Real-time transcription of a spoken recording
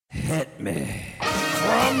Hit me.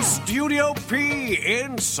 From Studio P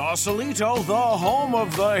in Sausalito, the home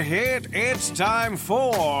of the hit, it's time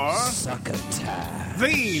for Succotash.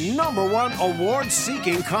 The #1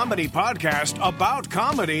 award-seeking comedy podcast about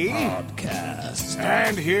comedy. Podcast.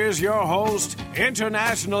 And here's your host,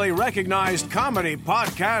 internationally recognized comedy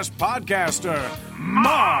podcast podcaster,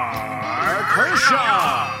 Mark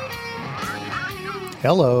Hershon.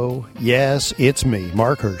 Hello. Yes, it's me,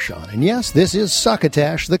 Mark Hershon. And yes, this is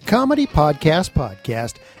Succotash, the comedy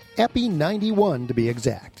podcast, Epi 91 to be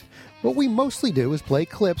exact. What we mostly do is play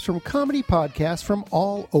clips from comedy podcasts from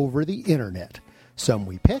all over the internet. Some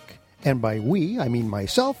we pick, and by we, I mean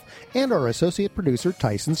myself and our associate producer,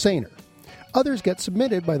 Tyson Sainer. Others get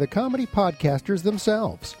submitted by the comedy podcasters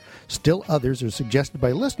themselves. Still others are suggested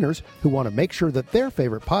by listeners who want to make sure that their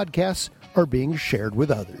favorite podcasts are being shared with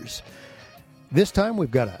others. This time, we've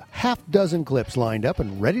got a half dozen clips lined up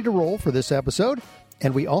and ready to roll for this episode.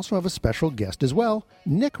 And we also have a special guest as well,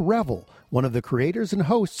 Nick Revel, one of the creators and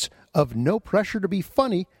hosts of No Pressure to Be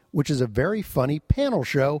Funny, which is a very funny panel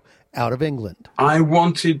show out of England. I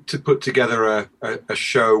wanted to put together a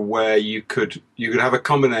show where you could have a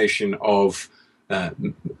combination of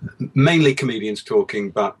mainly comedians talking,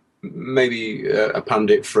 but maybe a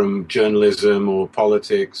pundit from journalism or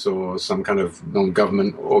politics or some kind of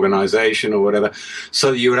non-government organization or whatever,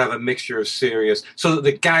 so that you would have a mixture of serious, so that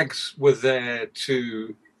the gags were there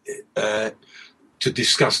to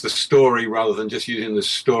discuss the story rather than just using the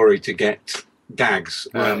story to get gags.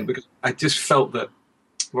 Right. Because I just felt that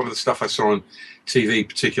a lot of the stuff I saw on TV,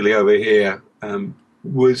 particularly over here,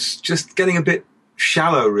 was just getting a bit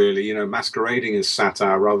shallow, really, masquerading as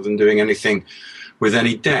satire rather than doing anything with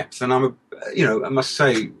any depth. And I must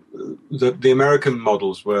say that the American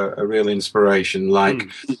models were a real inspiration, like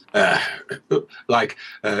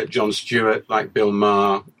Jon Stewart, like Bill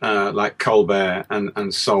Maher, like Colbert,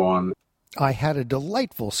 and so on. I had a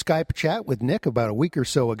delightful Skype chat with Nick about a week or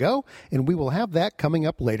so ago, and we will have that coming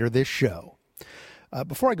up later this show.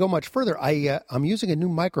 Before I go much further, I'm using a new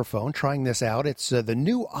microphone, trying this out. It's the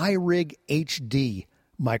new iRig HD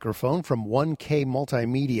microphone from 1K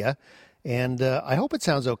Multimedia. And I hope it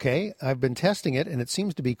sounds okay. I've been testing it, and it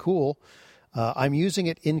seems to be cool. I'm using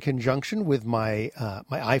it in conjunction with my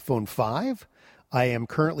iPhone 5. I am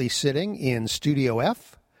currently sitting in Studio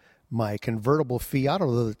F, my convertible Fiat.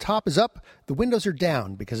 Although the top is up, the windows are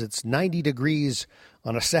down because it's 90 degrees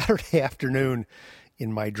on a Saturday afternoon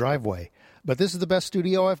in my driveway. But this is the best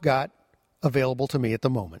studio I've got available to me at the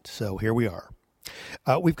moment. So here we are.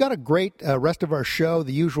 We've got a great rest of our show,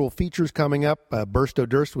 the usual features coming up, Burst O'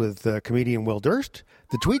 Durst with comedian Will Durst,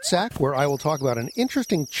 the Tweet Sack, where I will talk about an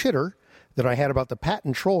interesting chitter that I had about the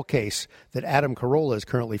patent troll case that Adam Carolla is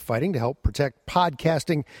currently fighting to help protect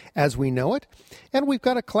podcasting as we know it, and we've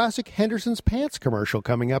got a classic Henderson's Pants commercial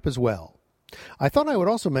coming up as well. I thought I would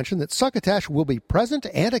also mention that Succotash will be present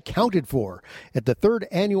and accounted for at the 3rd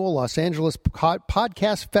Annual Los Angeles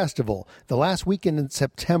Podcast Festival, the last weekend in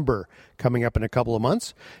September, coming up in a couple of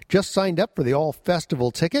months. Just signed up for the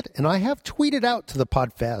all-festival ticket, and I have tweeted out to the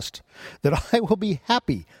Podfest that I will be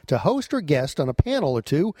happy to host or guest on a panel or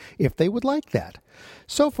two if they would like that.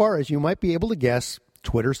 So far, as you might be able to guess,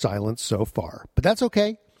 Twitter silence so far. But that's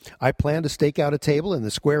okay. I plan to stake out a table in the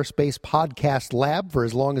Squarespace Podcast Lab for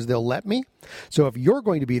as long as they'll let me. So if you're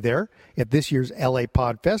going to be there at this year's LA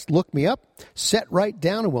Podfest, look me up, set right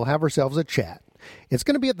down, and we'll have ourselves a chat. It's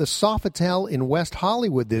going to be at the Sofitel in West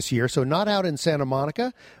Hollywood this year, so not out in Santa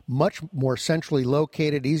Monica, much more centrally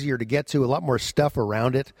located, easier to get to, a lot more stuff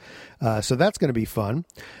around it. So that's going to be fun.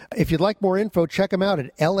 If you'd like more info, check them out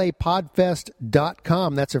at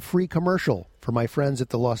lapodfest.com. That's a free commercial for my friends at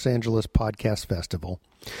the Los Angeles Podcast Festival.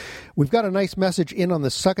 We've got a nice message in on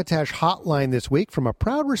the Succotash hotline this week from a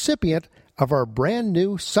proud recipient of our brand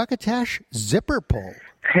new Succotash zipper pull.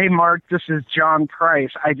 Hey, Mark, this is John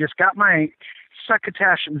Price. I just got my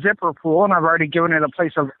Succotash zipper pull, and I've already given it a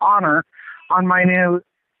place of honor on my new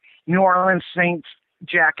New Orleans Saints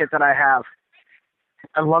jacket that I have.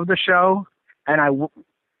 I love the show, and I'm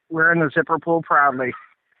wearing the zipper pull proudly.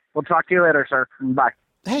 We'll talk to you later, sir. Bye.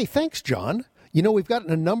 Hey, thanks, John. We've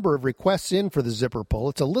gotten a number of requests in for the zipper pull.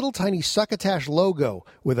 It's a little tiny Succotash logo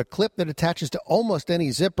with a clip that attaches to almost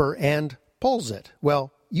any zipper and pulls it.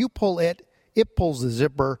 Well, you pull it, it pulls the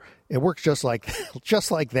zipper. It works just like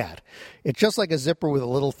that. It's just like a zipper with a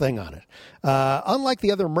little thing on it. Unlike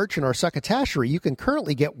the other merch in our Succotashery, you can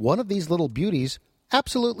currently get one of these little beauties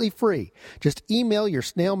absolutely free. Just email your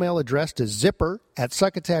snail mail address to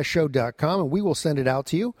zipper@succotashshow.com and we will send it out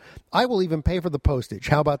to you. I will even pay for the postage.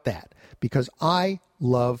 How about that? Because I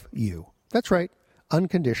love you. That's right,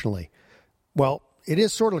 unconditionally. Well, it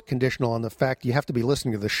is sort of conditional on the fact you have to be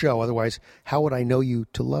listening to the show. Otherwise, how would I know you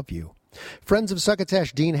to love you? Friends of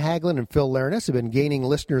Succotash, Dean Haglund and Phil Larinus, have been gaining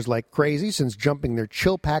listeners like crazy since jumping their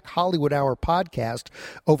Chill Pack Hollywood Hour podcast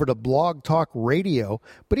over to Blog Talk Radio.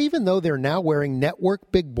 But even though they're now wearing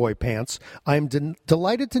network big boy pants, I'm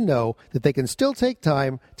delighted to know that they can still take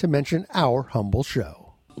time to mention our humble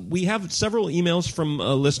show. We have several emails from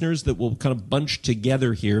listeners that will kind of bunch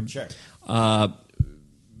together here. Sure.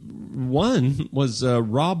 One was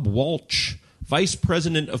Rob Walsh, Vice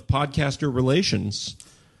President of Podcaster Relations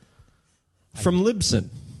from Libsyn.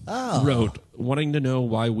 Wrote, wanting to know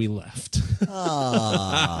why we left.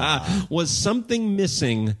 Was something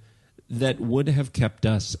missing that would have kept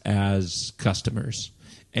us as customers?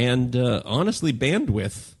 And honestly,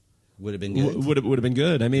 bandwidth would have been good. Would have been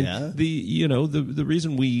good. I mean, Yeah. the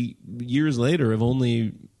reason we years later have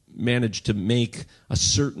only managed to make a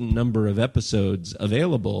certain number of episodes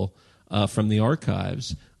available from the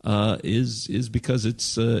archives is because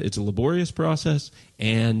it's a laborious process,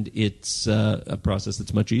 and it's a process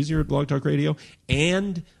that's much easier at Blog Talk Radio,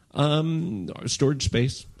 and our storage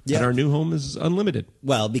space at our new home is unlimited.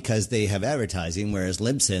 Well, because they have advertising, whereas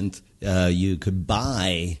Libsyn, you could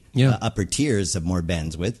buy upper tiers of more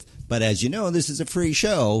bandwidth. But as you know, this is a free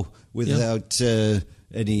show without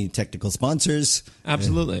any technical sponsors.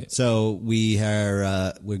 Absolutely. So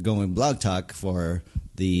we're going Blog Talk for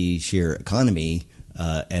the sheer economy.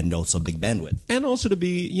 And also big bandwidth. And also to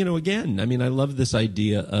be, again, I mean, I love this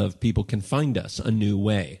idea of people can find us a new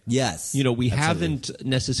way. Yes. We absolutely. haven't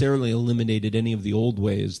necessarily eliminated any of the old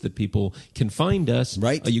ways that people can find us.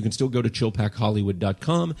 Right. You can still go to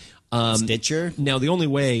chillpackhollywood.com. Stitcher. Now, the only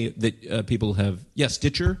way that people have...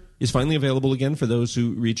 Stitcher is finally available again for those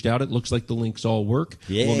who reached out. It looks like the links all work.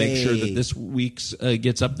 Yay. We'll make sure that this week's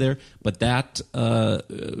gets up there. But that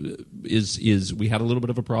is... We had a little bit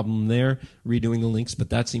of a problem there, redoing the links, but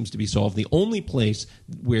that seems to be solved. The only place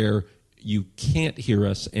where you can't hear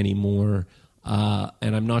us anymore,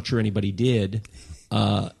 and I'm not sure anybody did,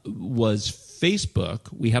 was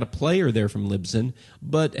Facebook. We had a player there from Libsyn,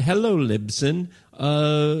 but hello, Libsyn.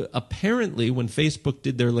 Apparently, when Facebook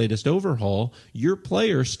did their latest overhaul, your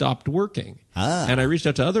player stopped working. And I reached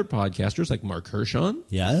out to other podcasters like Mark Hershon,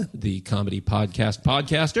 the comedy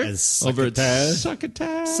podcaster over at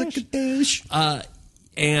Succotash.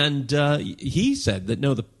 And he said that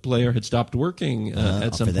no, the player had stopped working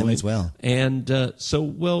at some for them point as well. And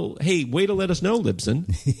hey, way to let us know, Libsyn,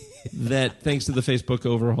 that thanks to the Facebook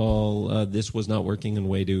overhaul, this was not working, and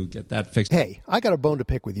way to get that fixed. Hey, I got a bone to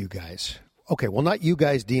pick with you guys. Okay, well, not you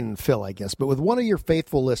guys, Dean and Phil, I guess, but with one of your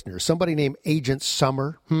faithful listeners, somebody named Agent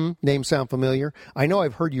Summer. Name sound familiar? I know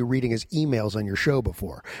I've heard you reading his emails on your show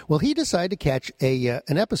before. Well, he decided to catch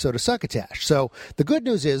an episode of Succotash. So the good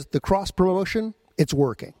news is the cross-promotion, it's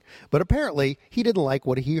working. But apparently, he didn't like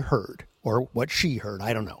what he heard. Or what she heard,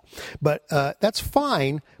 I don't know. But that's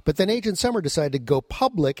fine. But then Agent Summer decided to go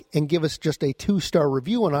public and give us just a 2-star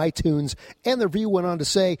review on iTunes. And the review went on to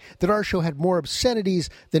say that our show had more obscenities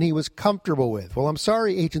than he was comfortable with. Well, I'm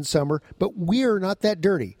sorry, Agent Summer, but we're not that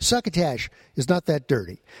dirty. Succotash is not that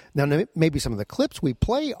dirty. Now, maybe some of the clips we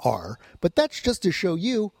play are, but that's just to show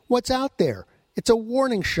you what's out there. It's a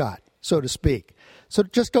warning shot, so to speak. So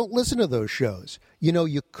just don't listen to those shows.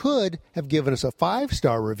 You could have given us a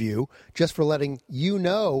 5-star review just for letting you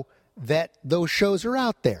know that those shows are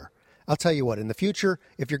out there. I'll tell you what, in the future,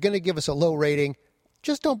 if you're going to give us a low rating,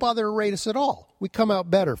 just don't bother to rate us at all. We come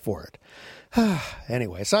out better for it.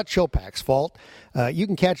 Anyway, it's not Chillpack's fault. You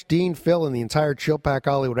can catch Dean, Phil, and the entire Chillpack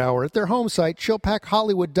Hollywood Hour at their home site,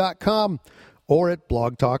 chillpackhollywood.com, or at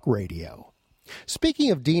Blog Talk Radio.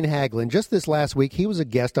 Speaking of Dean Haglund, just this last week, he was a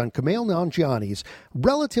guest on Kumail Nanjiani's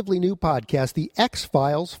relatively new podcast, The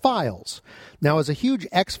X-Files Files. Now, as a huge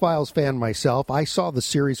X-Files fan myself, I saw the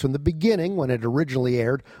series from the beginning when it originally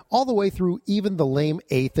aired, all the way through even the lame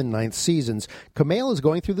 8th and 9th seasons. Kumail is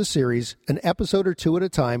going through the series, an episode or two at a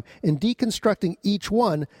time, and deconstructing each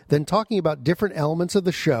one, then talking about different elements of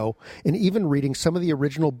the show, and even reading some of the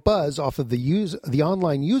original buzz off of the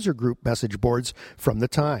online user group message boards from the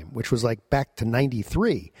time, which was like back to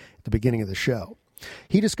 93 at the beginning of the show.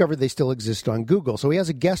 He discovered they still exist on Google, so he has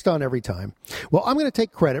a guest on every time. Well, I'm going to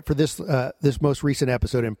take credit for this most recent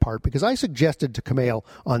episode in part because I suggested to Kumail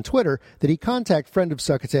on Twitter that he contact friend of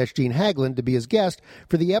Succotash, Dean Haglund, to be his guest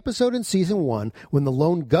for the episode in Season 1 when the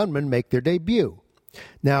Lone Gunmen make their debut.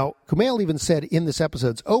 Now, Kumail even said in this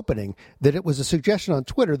episode's opening that it was a suggestion on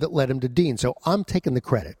Twitter that led him to Dean, so I'm taking the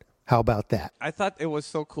credit. How about that? I thought it was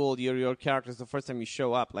so cool. Your characters, the first time you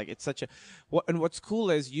show up, like it's such a. And what's cool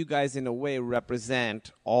is you guys, in a way,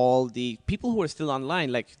 represent all the people who are still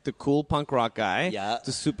online, like the cool punk rock guy,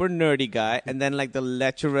 the super nerdy guy, and then like the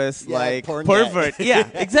lecherous, like pervert. Yeah,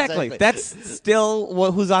 exactly. That's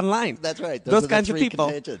still who's online. That's right. Those are kinds the of three people.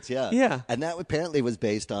 Contingents, yeah. Yeah. And that apparently was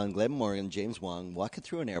based on Glenn Morgan, James Wong walking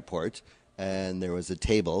through an airport, and there was a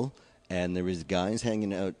table, and there was guys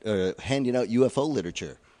handing out UFO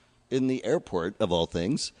literature in the airport, of all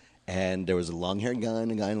things, and there was a long-haired guy and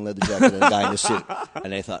a guy in a leather jacket and a guy in a suit.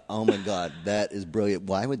 And I thought, oh, my God, that is brilliant.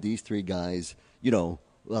 Why would these three guys,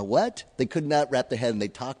 what? They could not wrap their head, and they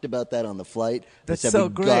talked about that on the flight. That's they said, so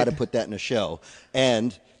we've great. got to put that in a show.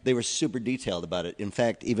 And they were super detailed about it. In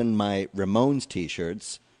fact, even my Ramones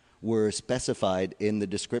T-shirts were specified in the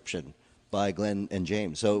description by Glenn and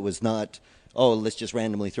James. So it was not, let's just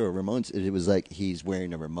randomly throw a Ramones. It was like he's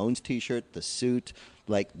wearing a Ramones T-shirt, the suit.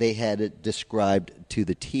 Like they had it described to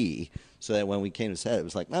the T, so that when we came to set, it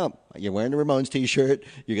was like, no, you're wearing a Ramones T-shirt,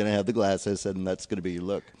 you're going to have the glasses, and that's going to be your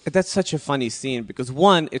look. That's such a funny scene because,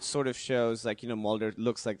 one, it sort of shows, like, Mulder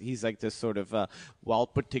looks like he's like this sort of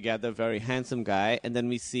well-put-together, very handsome guy, and then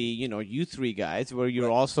we see, you three guys, where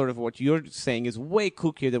you're all sort of, what you're saying is way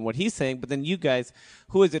kookier than what he's saying, but then you guys,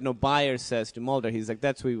 who is it? No, Bayer says to Mulder, he's like,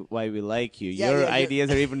 that's why we like you. Your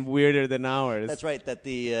ideas are even weirder than ours. That's right, that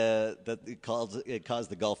it caused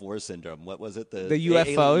the Gulf War syndrome. What was it? The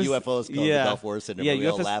UFOs? UFOs called the Gulf War syndrome. Yeah, we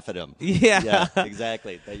all laugh at him. Yeah.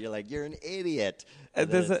 Exactly. That you're like, you're an idiot. And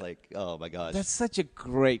then it's like, oh my gosh. That's such a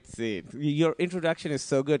great scene. Your introduction is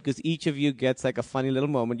so good because each of you gets like a funny little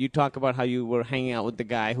moment. You talk about how you were hanging out with the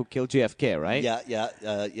guy who killed JFK, right?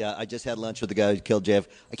 Yeah. I just had lunch with the guy who killed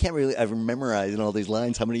JFK. I've memorized all these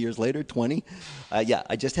lines. How many years later? 20?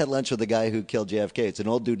 I just had lunch with the guy who killed JFK. It's an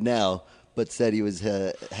old dude now, but said he was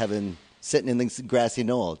sitting in the grassy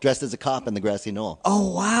knoll, dressed as a cop in the grassy knoll.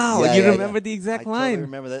 Oh, wow. You remember the exact line. I totally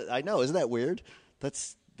remember that. I know. Isn't that weird?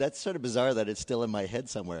 That's sort of bizarre that it's still in my head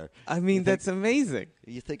somewhere. I mean, that's amazing.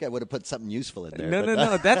 You think I would have put something useful in there.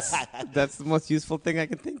 No. That's the most useful thing I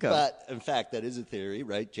can think of. But, in fact, that is a theory,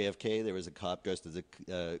 right? JFK, there was a cop dressed as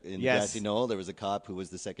in Grassy Knoll. There was a cop who was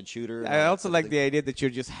the second shooter. I also like the idea that you're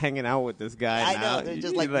just hanging out with this guy I know. They're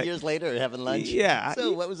just like years later having lunch. Yeah.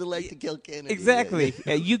 So what was it like to kill Kennedy? Exactly.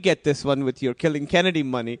 You get this one with your killing Kennedy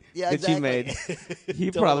money that you made. He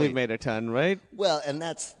probably made a ton, right? Well, and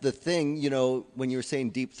that's the thing, when you were saying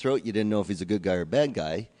Deep Throat, you didn't know if he's a good guy or a bad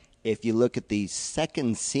guy. If you look at the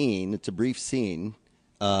second scene, it's a brief scene,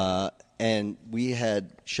 and we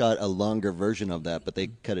had shot a longer version of that, but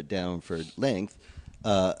they cut it down for length.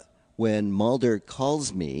 When Mulder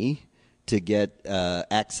calls me to get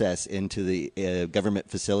access into the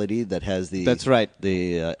government facility that has the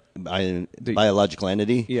biological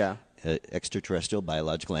entity, extraterrestrial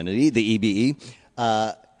biological entity, the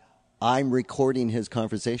EBE, I'm recording his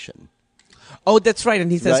conversation. Oh, that's right.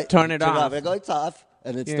 And he says, turn it off. I go, it's off.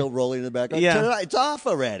 And it's still rolling in the background. Yeah. Turn it on. It's off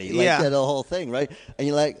already. The whole thing, right? And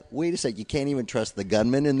you're like, wait a sec. You can't even trust the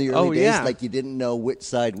gunman in the early days. Like you didn't know which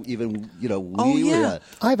side even, we were.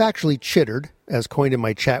 I've actually chittered, as coined in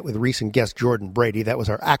my chat with recent guest Jordan Brady. That was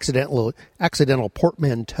our accidental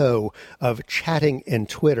portmanteau of chatting and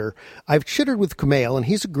Twitter. I've chittered with Kumail, and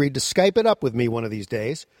he's agreed to Skype it up with me one of these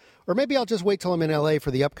days. Or maybe I'll just wait till I'm in L.A.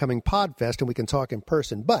 for the upcoming Podfest and we can talk in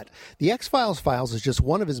person. But the X-Files Files is just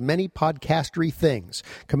one of his many podcastery things.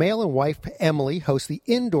 Kumail and wife Emily host the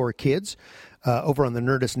Indoor Kids over on the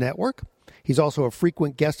Nerdist Network. He's also a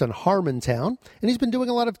frequent guest on Harmontown, and he's been doing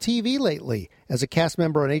a lot of TV lately as a cast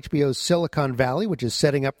member on HBO's Silicon Valley, which is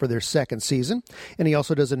setting up for their second season. And he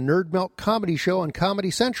also does a Nerd Melt comedy show on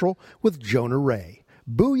Comedy Central with Jonah Ray.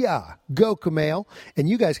 Booyah! Go, Kumail. And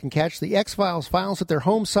you guys can catch the X-Files files at their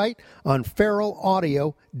home site on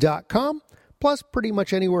feralaudio.com, plus pretty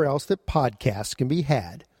much anywhere else that podcasts can be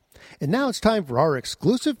had. And now it's time for our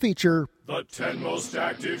exclusive feature, The 10 Most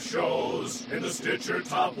Active Shows in the Stitcher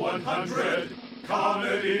Top 100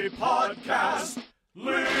 Comedy Podcast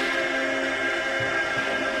List.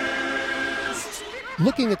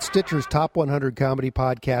 Looking at Stitcher's Top 100 Comedy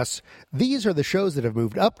Podcasts, these are the shows that have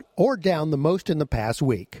moved up or down the most in the past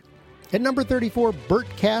week. At number 34,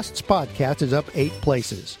 Bertcast's podcast is up 8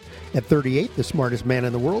 places. At 38, The Smartest Man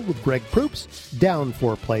in the World with Greg Proops, down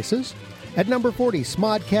 4 places. At number 40,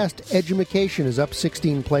 Smodcast Edumacation is up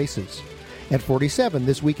 16 places. At 47,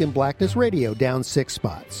 This Week in Blackness Radio, down 6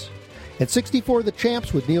 spots. At 64, The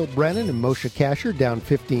Champs with Neil Brennan and Moshe Kasher, down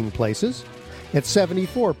 15 places. At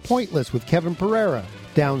 74, Pointless with Kevin Pereira,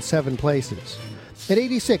 down 7 places. At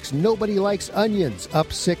 86, Nobody Likes Onions,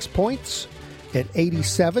 up 6 points. At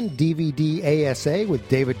 87, DVD ASA with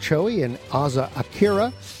David Choe and Aza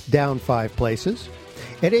Akira, down 5 places.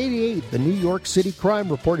 At 88, the New York City Crime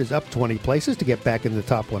Report is up 20 places to get back in the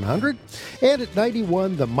top 100. And at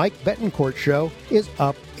 91, the Mike Betancourt Show is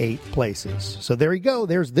up 8 places. So there you go.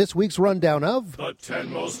 There's this week's rundown of the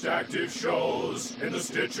 10 most active shows in the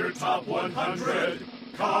Stitcher Top 100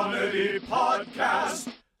 Comedy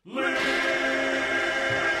Podcast List.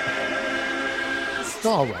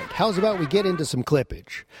 All right, how's about we get into some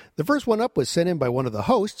clippage? The first one up was sent in by one of the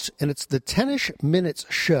hosts, and it's the 10-ish Minutes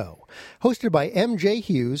Show. Hosted by MJ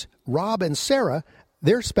Hughes, Rob, and Sarah,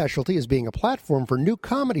 their specialty is being a platform for new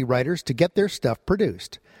comedy writers to get their stuff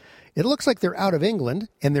produced. It looks like they're out of England,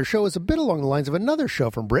 and their show is a bit along the lines of another show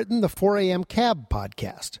from Britain, the 4am Cab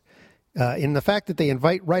podcast, in the fact that they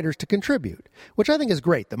invite writers to contribute, which I think is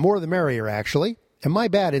great. The more the merrier, actually. And my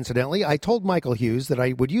bad, incidentally, I told Michael Hughes that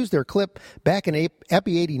I would use their clip back in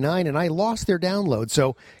Epi 89, and I lost their download,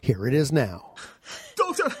 so here it is now.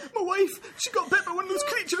 Doctor, my wife, she got bit by one of those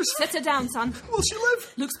creatures. Set her down, son. Will she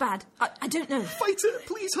live? Looks bad. I don't know. Fight it,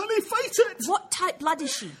 please, honey, fight it! What type blood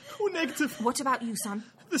is she? Oh, negative. What about you, son?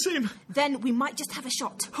 The same. Then we might just have a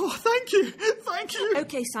shot. Oh, thank you, thank you.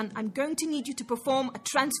 Okay, son, I'm going to need you to perform a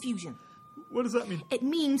transfusion. What does that mean? It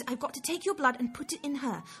means I've got to take your blood and put it in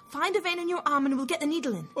her. Find a vein in your arm and we'll get the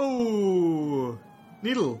needle in. Oh,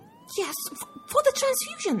 needle? Yes, for the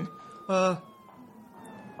transfusion.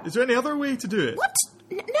 Is there any other way to do it? What?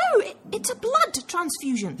 No, it's a blood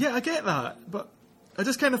transfusion. Yeah, I get that, but I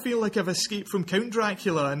just kind of feel like I've escaped from Count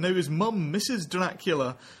Dracula and now his mum, Mrs.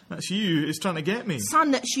 Dracula, that's you, is trying to get me.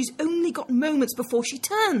 Son, she's only got moments before she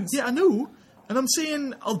turns. Yeah, I know. And I'm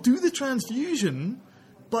saying I'll do the transfusion,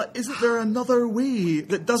 but isn't there another way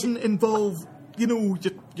that doesn't involve, you know,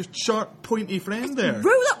 your sharp, pointy friend there?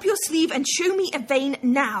 Roll up your sleeve and show me a vein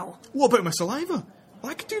now. What about my saliva?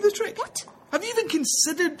 I could do the trick. What? Have you even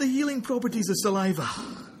considered the healing properties of saliva?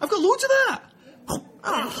 I've got loads of that.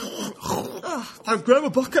 I'll grab a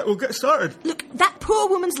bucket, we'll get started. Look, that poor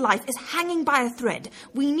woman's life is hanging by a thread.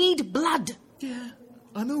 We need blood. Yeah,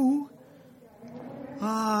 I know.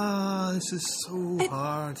 This is so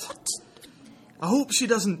hard. What? I hope she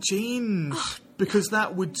doesn't change, because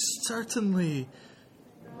that would certainly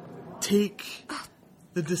take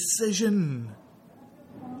the decision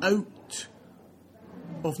out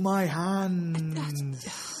of my hands.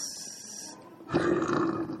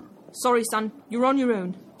 Sorry, son. You're on your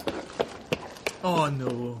own. Oh,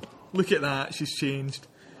 no. Look at that. She's changed.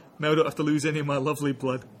 Now I don't have to lose any of my lovely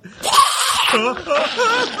blood.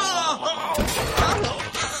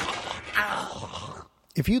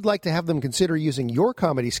 If you'd like to have them consider using your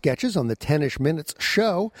comedy sketches on the 10-ish Minutes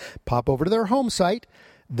Show, pop over to their home site,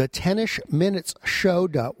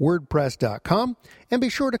 the10ishminutesshow.wordpress.com, and be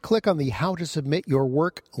sure to click on the How to Submit Your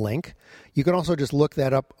Work link. You can also just look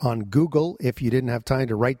that up on Google if you didn't have time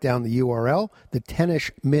to write down the URL, the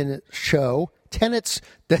 10-ish Minutes Show.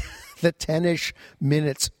 The 10-ish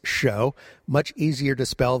Minutes Show. Much easier to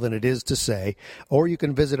spell than it is to say. Or you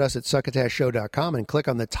can visit us at succotashshow.com and click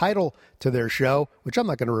on the title to their show, which I'm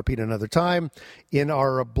not going to repeat another time, in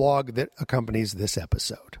our blog that accompanies this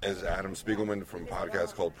episode. As Adam Spiegelman from a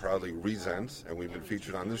podcast called Proudly Resents, and we've been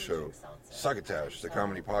featured on this show, Succotash, the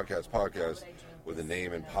comedy podcast with a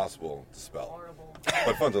name impossible to spell,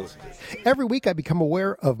 but fun to listen to. Every week I become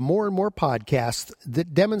aware of more and more podcasts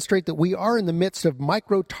that demonstrate that we are in the midst of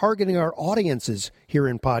micro-targeting our audiences here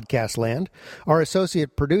in podcast land. Our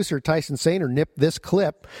associate producer Tyson Sainer nipped this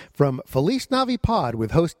clip from Felice Navi Pod with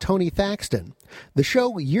host Tony Thaxton. The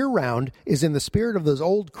show year-round is in the spirit of those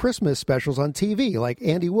old Christmas specials on TV like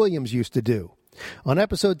Andy Williams used to do. On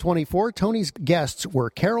episode 24, Tony's guests were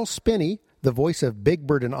Carol Spinney, the voice of Big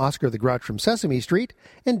Bird and Oscar the Grouch from Sesame Street,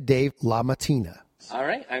 and Dave LaMattina. All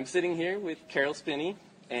right, I'm sitting here with Carol Spinney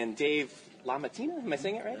and Dave LaMattina. Am I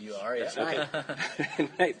saying it right? You are, yes. Okay.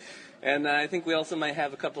 Nice. And I think we also might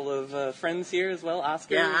have a couple of friends here as well.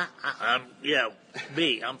 Oscar? Yeah,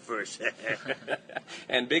 me. I'm first.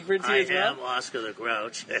 And Big Bird's here as well? I am Oscar the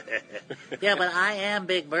Grouch. Yeah, but I am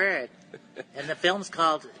Big Bird. And the film's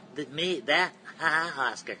called Oscar.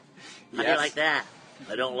 How do you like that?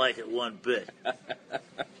 I don't like it one bit.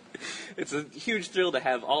 It's a huge thrill to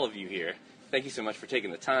have all of you here. Thank you so much for taking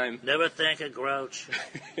the time. Never thank a grouch.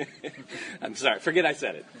 I'm sorry. Forget I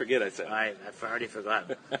said it. I've already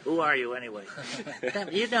forgotten. Who are you anyway?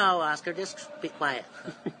 You know, Oscar, just be quiet.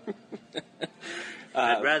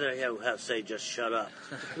 I'd rather have say just shut up.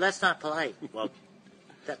 That's not polite. Well,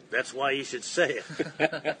 that's why you should say it.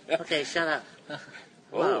 Okay, shut up.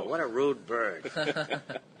 Wow, what a rude bird.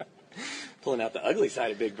 Pulling out the ugly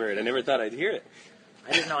side of Big Bird. I never thought I'd hear it.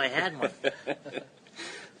 I didn't know I had one.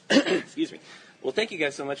 Excuse me. Well, thank you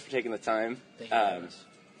guys so much for taking the time. Thank you.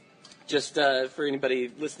 Just for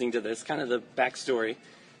anybody listening to this, kind of the backstory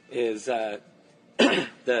is the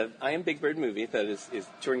I Am Big Bird movie that is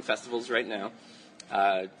touring festivals right now.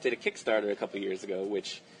 Did a Kickstarter a couple years ago,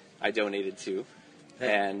 which I donated to.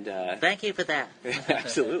 And thank you for that.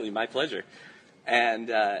 Absolutely, my pleasure.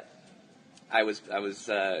 And I was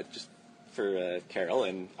just for Carol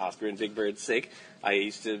and Oscar and Big Bird's sake, I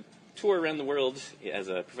used to tour around the world as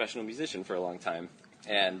a professional musician for a long time,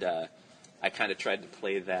 and I kind of tried to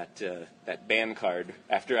play that band card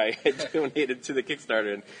after I had donated to the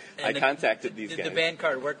Kickstarter, and I contacted these guys. The band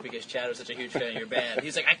card worked because Chad was such a huge fan of your band.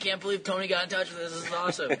 He's like, I can't believe Tony got in touch with us. This is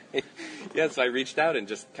awesome. Yeah, so I reached out and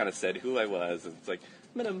just kind of said who I was. It's like,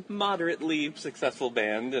 I'm in a moderately successful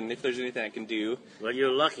band, and if there's anything I can do. Well,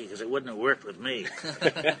 you're lucky because it wouldn't have worked with me.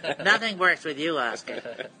 Nothing works with you,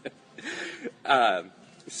 Oscar.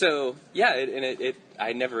 So yeah,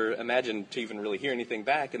 I never imagined to even really hear anything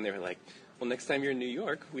back, and they were like, well, next time you're in New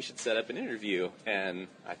York, we should set up an interview. And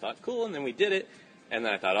I thought, cool, and then we did it. And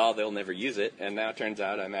then I thought, oh, they'll never use it. And now it turns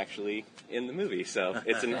out I'm actually in the movie. So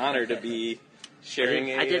it's an honor to be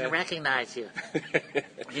sharing I didn't recognize you.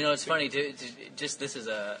 You know, it's funny, this is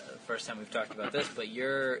the first time we've talked about this, but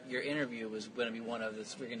your interview was going to be one of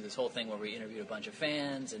this, we're going to do this whole thing where we interviewed a bunch of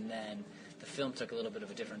fans, and then the film took a little bit of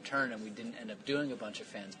a different turn, and we didn't end up doing a bunch of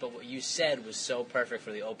fans. But what you said was so perfect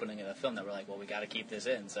for the opening of the film that we're like, well, we got to keep this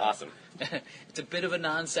in. So awesome. It's a bit of a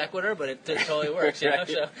non sequitur, but it totally works. You know,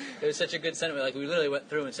 so it was such a good sentiment. Like we literally went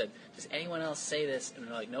through and said, does anyone else say this? And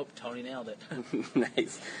we're like, nope, Tony nailed it.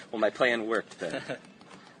 Nice. Well, my plan worked then.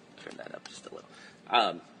 Turn that up just a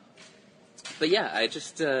little. But yeah, I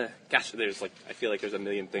just gosh, I feel like there's a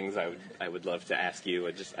million things I would love to ask you.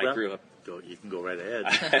 I grew up. You can go right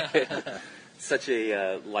ahead. Such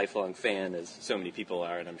a lifelong fan, as so many people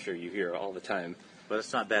are, and I'm sure you hear all the time. But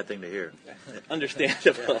it's not a bad thing to hear.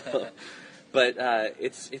 Understandable. But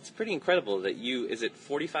it's pretty incredible that is it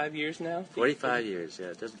 45 years now? 45 years, yeah.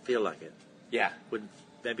 It doesn't feel like it. Yeah.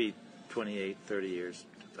 Maybe 28, 30 years.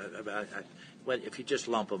 Well, if you just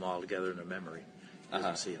lump them all together in a memory, it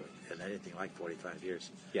doesn't seem anything like 45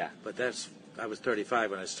 years. Yeah. But I was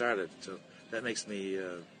 35 when I started, so that makes me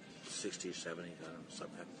 60 or 70. I don't know,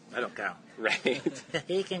 something. I don't count. Right.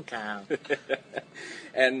 He can count.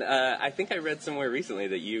 And I think I read somewhere recently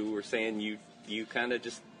that you were saying you kind of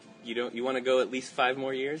just you want to go at least 5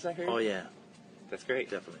 more years. I heard. Oh yeah. That's great.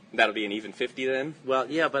 Definitely. That'll be an even 50 then. Well,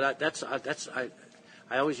 yeah, but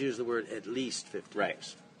I always use the word at least 50. Right.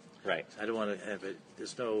 Years. Right. I don't want to have it.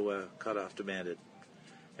 There's no cutoff demanded.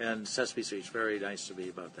 And Sesame Street's very nice to me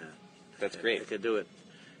about that. That's great. I can do it.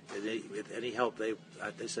 With any help, they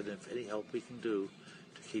said if any help we can do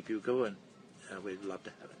to keep you going, we'd love to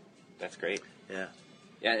have it. That's great. Yeah.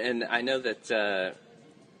 Yeah, and I know that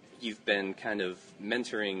you've been kind of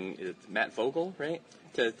mentoring Matt Vogel, right?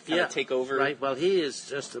 To kind of take over. Right. Well, he is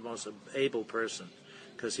just the most able person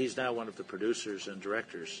because he's now one of the producers and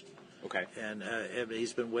directors. Okay. And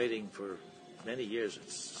he's been waiting for many years.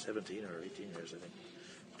 It's 17 or 18 years, I think,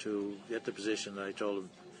 to get the position that I told him,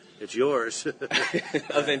 it's yours.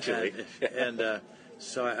 Eventually.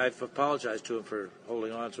 So I've apologized to him for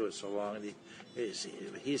holding on to it so long. And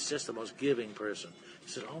he's just the most giving person. He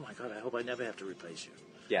said, oh, my God, I hope I never have to replace you.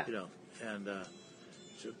 Yeah. You know, and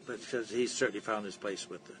but because he's certainly found his place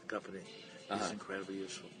with the company. He's incredibly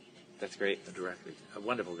useful. That's great. And directly. A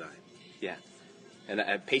wonderful guy. Yeah. And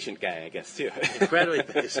a patient guy, I guess, too. Incredibly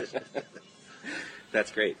patient.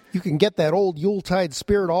 That's great. You can get that old Yuletide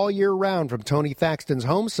spirit all year round from Tony Thaxton's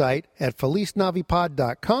home site at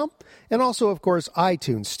FeliceNaviPod.com, and also, of course,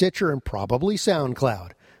 iTunes, Stitcher, and probably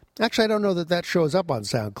SoundCloud. Actually, I don't know that shows up on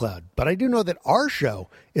SoundCloud, but I do know that our show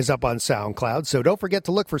is up on SoundCloud, so don't forget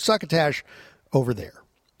to look for Succotash over there.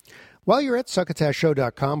 While you're at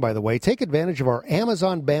succotashshow.com, by the way, take advantage of our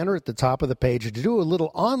Amazon banner at the top of the page to do a little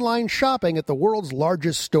online shopping at the world's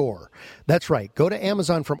largest store. That's right. Go to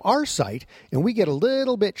Amazon from our site, and we get a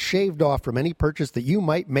little bit shaved off from any purchase that you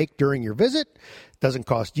might make during your visit. It doesn't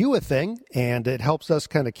cost you a thing, and it helps us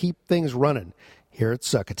kind of keep things running here at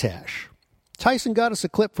Succotash. Tyson got us a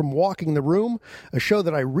clip from Walking the Room, a show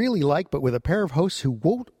that I really like, but with a pair of hosts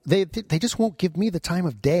who they just won't give me the time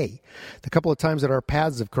of day. The couple of times that our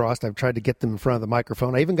paths have crossed, I've tried to get them in front of the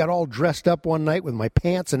microphone. I even got all dressed up one night with my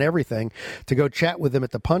pants and everything to go chat with them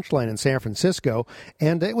at the Punchline in San Francisco,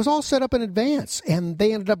 and it was all set up in advance, and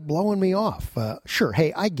they ended up blowing me off. Sure,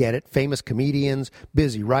 hey, I get it. Famous comedians,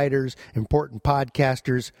 busy writers, important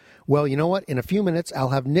podcasters. Well, you know what? In a few minutes, I'll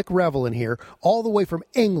have Nick Revel in here, all the way from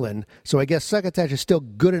England, so I guess Succotash is still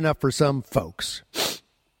good enough for some folks.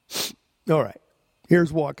 All right,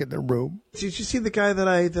 here's Walking the Room. Did you see the guy that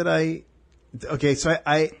I Okay, so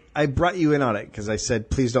I brought you in on it because I said,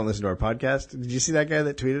 please don't listen to our podcast. Did you see that guy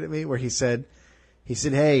that tweeted at me where he said,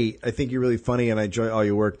 hey, I think you're really funny and I enjoy all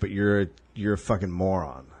your work, but you're a fucking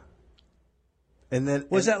moron. And then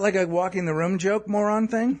was that like a walking the room joke moron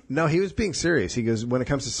thing? No, he was being serious. He goes, when it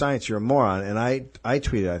comes to science, you're a moron. And I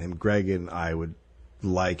tweeted at him, Greg and I would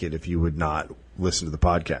like it if you would not listen to the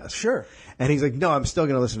podcast. Sure. And he's like, no, I'm still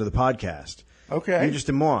going to listen to the podcast. Okay. You're just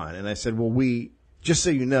a moron. And I said, well, just so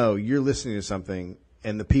you know, you're listening to something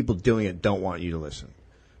and the people doing it don't want you to listen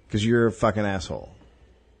because you're a fucking asshole.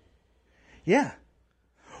 Yeah.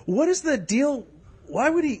 What is the deal? Why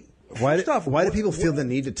would he? Why do people feel the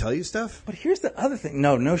need to tell you stuff? But here's the other thing.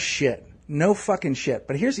 No shit. No fucking shit.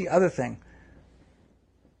 But here's the other thing.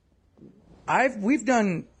 We've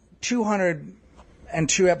done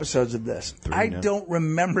 202 episodes of this. I don't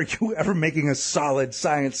remember you ever making a solid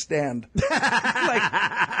science stand.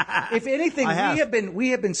 Like, if anything,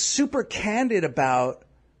 we have been super candid about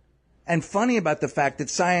and funny about the fact that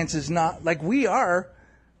science is not like we are.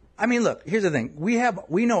 I mean, look, here's the thing. We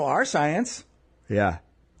know our science. Yeah.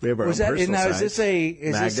 We have our own personal now, science.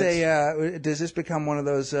 Does this become one of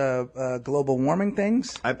those global warming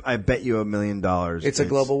things? I bet you $1 million. It's a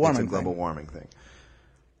global warming thing.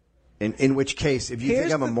 In which case, if you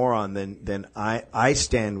think I'm a moron, then I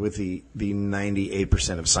stand with the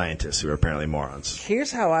 98% of scientists who are apparently morons.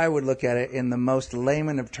 Here's how I would look at it in the most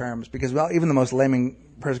layman of terms, because even the most layman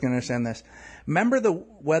person can understand this. Remember the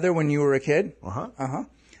weather when you were a kid? Uh-huh.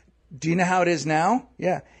 Do you know how it is now?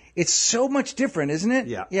 Yeah. It's so much different, isn't it?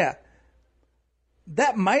 Yeah. Yeah.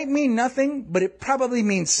 That might mean nothing, but it probably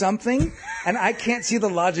means something, and I can't see the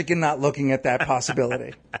logic in not looking at that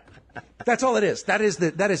possibility. That's all it is. That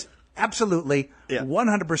is absolutely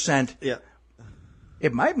 100%. Yeah.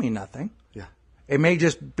 It might mean nothing. Yeah. It may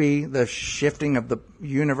just be the shifting of the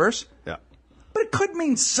universe. Yeah. But it could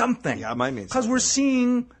mean something. Yeah, it might mean something. Because we're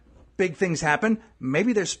seeing big things happen.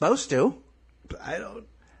 Maybe they're supposed to. But I don't.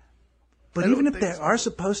 But even if they are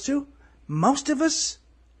supposed to, most of us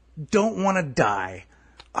don't want to die.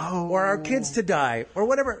 Or our kids to die. Or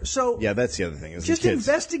whatever. So yeah, that's the other thing. Just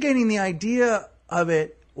investigating the idea of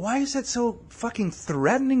it, why is that so fucking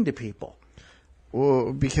threatening to people?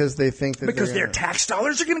 Well, because they think that their tax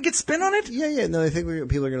dollars are going to get spent on it? Yeah. No, they think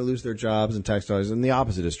people are going to lose their jobs and tax dollars. And the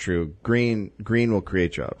opposite is true. Green will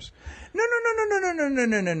create jobs. No.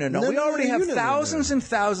 We already have thousands and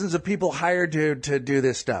thousands of people hired to do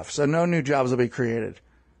this stuff. So no new jobs will be created.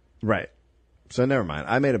 Right. So never mind.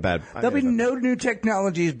 There'll be no new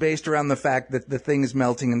technologies based around the fact that the thing is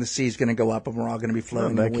melting and the sea's going to go up and we're all going to be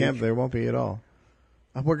floating in a week. There won't be at all.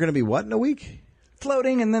 We're going to be what in a week?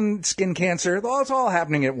 Floating and then skin cancer. It's all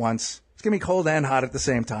happening at once. It's going to be cold and hot at the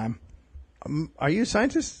same time. Are you a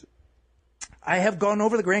scientist? I have gone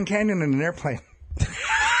over the Grand Canyon in an airplane.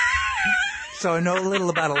 So I know a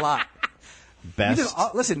little about a lot.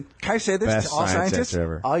 Listen, can I say this to all scientists?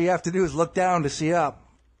 All you have to do is look down to see up.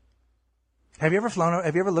 Have you ever flown?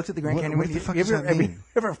 Have you ever looked at the Grand Canyon? What the fuck does that mean? Have you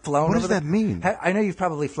ever flown? What does that mean? I know you've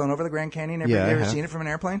probably flown over the Grand Canyon. Have you ever seen it from an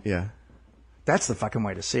airplane? Yeah. That's the fucking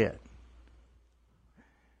way to see it.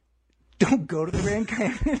 Don't go to the Grand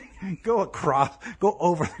Canyon. Go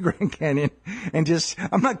over the Grand Canyon, and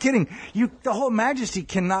I'm not kidding. The whole majesty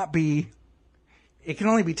cannot be. It can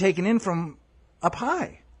only be taken in from up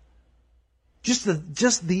high. Just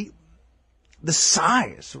the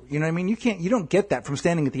size. You know what I mean? You don't get that from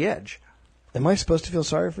standing at the edge. Am I supposed to feel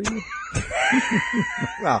sorry for you?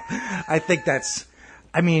 Well, I think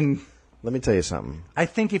let me tell you something. I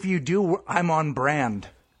think if you do, I'm on brand.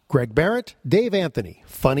 Greg Barrett, Dave Anthony,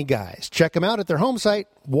 funny guys. Check them out at their home site,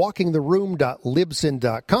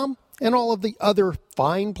 walkingtheroom.libsyn.com, and all of the other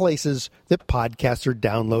fine places that podcasts are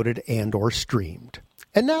downloaded and or streamed.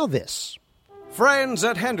 And now this. Friends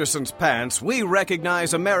at Henderson's Pants, we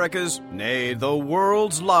recognize America's, nay, the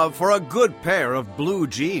world's love for a good pair of blue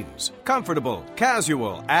jeans. Comfortable,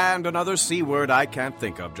 casual, and another C word I can't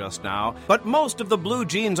think of just now. But most of the blue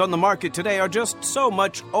jeans on the market today are just so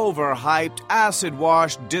much overhyped,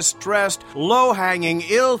 acid-washed, distressed, low-hanging,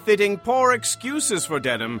 ill-fitting, poor excuses for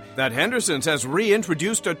denim that Henderson's has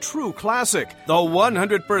reintroduced a true classic, the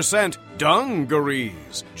 100%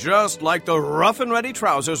 dungarees. Just like the rough-and-ready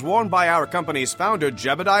trousers worn by our company's founder,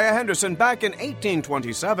 Jebediah Henderson, back in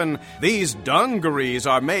 1827, these dungarees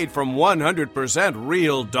are made from 100%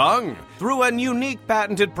 real dung. Through a unique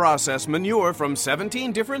patented process, manure from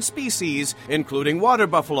 17 different species, including water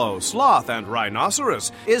buffalo, sloth, and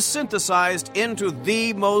rhinoceros, is synthesized into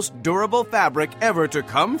the most durable fabric ever to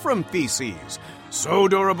come from feces. So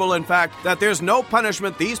durable, in fact, that there's no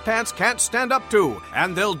punishment these pants can't stand up to,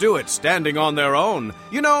 and they'll do it standing on their own.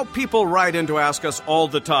 You know, people write in to ask us all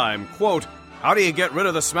the time, quote, How do you get rid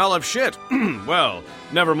of the smell of shit? Well,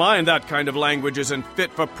 never mind, that kind of language isn't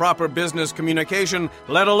fit for proper business communication,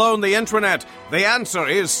 let alone the intranet. The answer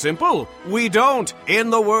is simple. We don't. In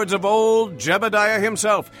the words of old Jebediah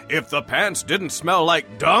himself, if the pants didn't smell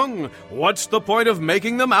like dung, what's the point of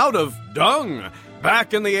making them out of dung?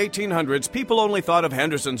 Back in the 1800s, people only thought of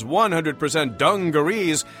Henderson's 100%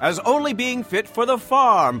 dungarees as only being fit for the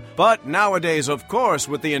farm. But nowadays, of course,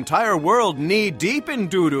 with the entire world knee-deep in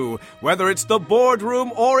doo-doo, whether it's the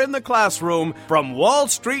boardroom or in the classroom, from Wall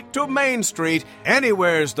Street to Main Street,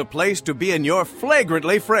 anywhere's the place to be in your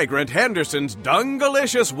flagrantly fragrant Henderson's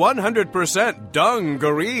Dungalicious 100%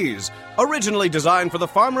 dungarees. Originally designed for the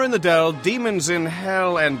farmer in the dell, demons in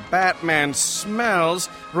hell, and Batman smells,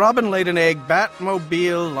 Robin laid an egg,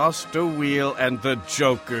 Batmobile lost a wheel, and the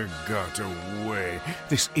Joker got away.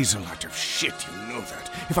 This is a lot of shit, you know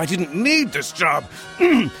that. If I didn't need this job...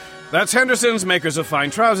 That's Henderson's, makers of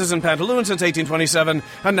fine trousers and pantaloons since 1827,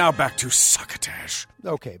 and now back to Succotash.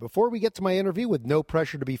 Okay, before we get to my interview with No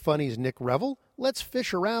Pressure to Be Funny's Nick Revel, let's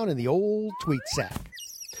fish around in the old tweet sack.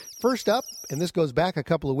 First up, and this goes back a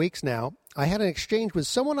couple of weeks now, I had an exchange with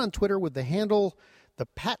someone on Twitter with the handle The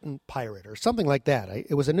Patent Pirate or something like that.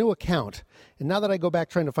 It was a new account. And now that I go back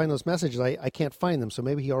trying to find those messages, I can't find them. So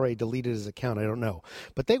maybe he already deleted his account. I don't know.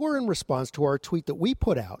 But they were in response to our tweet that we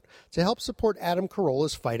put out to help support Adam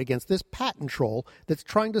Carolla's fight against this patent troll that's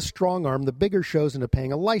trying to strong-arm the bigger shows into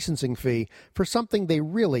paying a licensing fee for something they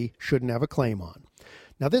really shouldn't have a claim on.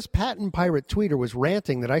 Now, this patent pirate tweeter was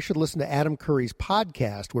ranting that I should listen to Adam Curry's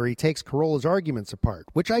podcast where he takes Carolla's arguments apart,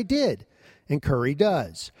 which I did, and Curry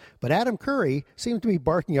does. But Adam Curry seems to be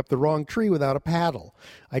barking up the wrong tree without a paddle.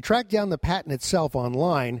 I tracked down the patent itself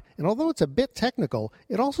online, and although it's a bit technical,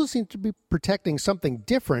 it also seems to be protecting something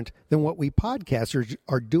different than what we podcasters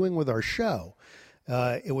are doing with our show.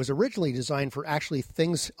 It was originally designed for actually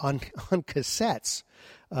things on cassettes,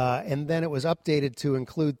 and then it was updated to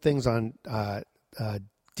include things on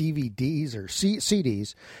DVDs or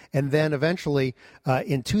CDs, and then eventually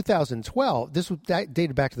in 2012, this was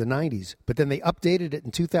dated back to the 90s, but then they updated it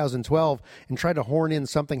in 2012 and tried to horn in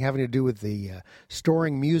something having to do with the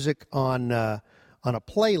storing music on a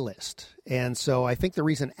playlist. And so I think the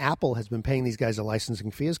reason Apple has been paying these guys a licensing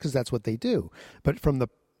fee is because that's what they do. But from the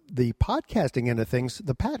podcasting end of things,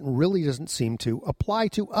 the patent really doesn't seem to apply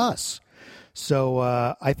to us. So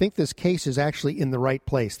I think this case is actually in the right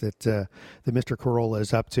place that Mr. Carolla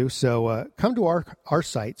is up to. So come to our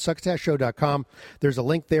site, succotashshow.com. There's a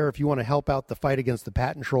link there if you want to help out the fight against the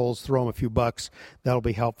patent trolls. Throw them a few bucks. That'll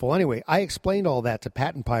be helpful. Anyway, I explained all that to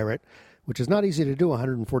Patent Pirate, which is not easy to do,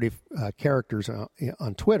 140 characters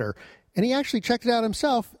on Twitter. And he actually checked it out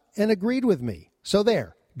himself and agreed with me. So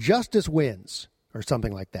there, justice wins. Or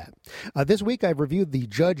something like that. This week, I've reviewed the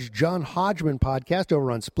Judge John Hodgman podcast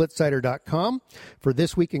over on SplitSider.com for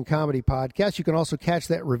This Week in Comedy podcast. You can also catch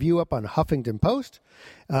that review up on Huffington Post.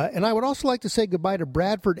 And I would also like to say goodbye to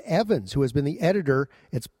Bradford Evans, who has been the editor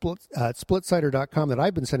at SplitSider.com that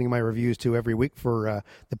I've been sending my reviews to every week for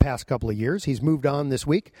the past couple of years. He's moved on this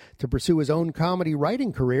week to pursue his own comedy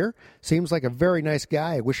writing career. Seems like a very nice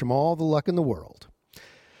guy. I wish him all the luck in the world.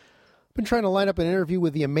 Been trying to line up an interview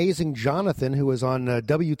with the amazing Jonathan, who was on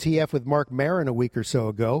WTF with Mark Maron a week or so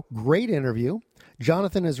ago. Great interview.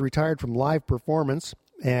 Jonathan is retired from live performance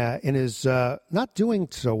and is not doing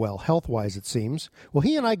so well health-wise, it seems. Well,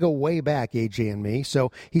 he and I go way back, AJ and me,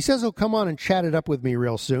 so he says he'll come on and chat it up with me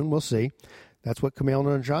real soon. We'll see. That's what Kumail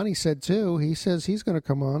Nanjiani said, too. He says he's going to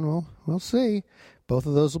come on. Well, we'll see. Both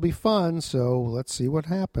of those will be fun, so let's see what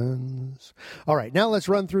happens. All right, now let's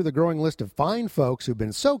run through the growing list of fine folks who've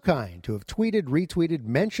been so kind to have tweeted, retweeted,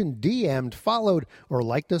 mentioned, DM'd, followed, or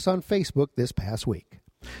liked us on Facebook this past week.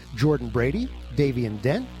 Jordan Brady, Davian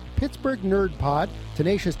Dent, Pittsburgh Nerd Pod,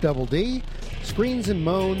 Tenacious Double D, Screens and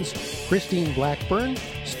Moans, Christine Blackburn,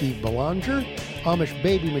 Steve Belanger, Amish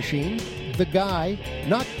Baby Machine, The Guy,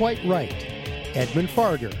 Not Quite Right, Edmund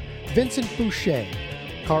Farger, Vincent Boucher,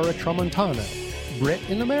 Cara Tramontano, Brit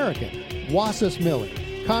in America, Wasis Miller,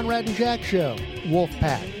 Conrad and Jack Show,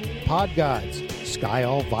 Wolfpack, Pod Gods, Sky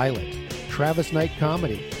All Violet, Travis Knight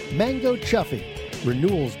Comedy, Mango Chuffy,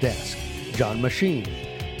 Renewals Desk, John Machine,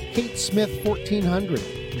 Kate Smith 1400,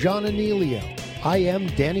 John Anelio, I Am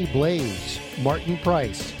Danny Blaze, Martin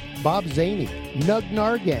Price, Bob Zaney, Nug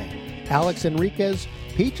Nargan, Alex Enriquez,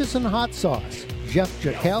 Peaches and Hot Sauce, Jeff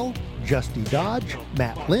Jekyll, Justy Dodge,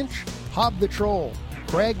 Matt Lynch, Hob the Troll,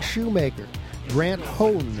 Craig Shoemaker, Grant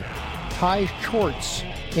Hone, Ty Schwartz,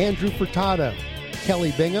 Andrew Furtado,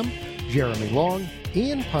 Kelly Bingham, Jeremy Long,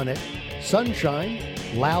 Ian Punnett, Sunshine,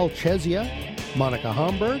 Lal Chesia, Monica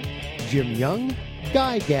Homburg, Jim Young,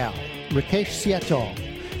 Guy Gal, Rakesh Seattle,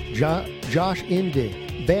 Josh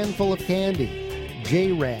Indig, Van Full of Candy,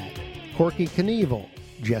 J-Rad, Corky Knievel,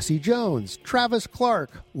 Jesse Jones, Travis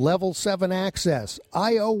Clark, Level 7 Access,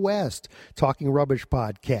 I.O. West, Talking Rubbish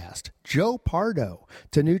Podcast, Joe Pardo,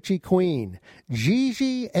 Tanucci Queen,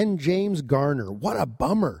 Gigi and James Garner. What a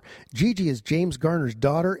bummer. Gigi is James Garner's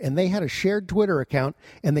daughter, and they had a shared Twitter account,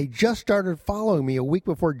 and they just started following me a week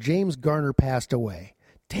before James Garner passed away.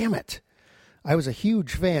 Damn it. I was a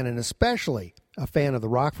huge fan, and especially a fan of the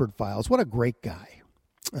Rockford Files. What a great guy.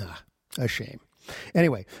 A shame.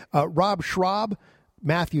 Anyway, Rob Schraub,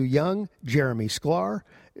 Matthew Young, Jeremy Sklar,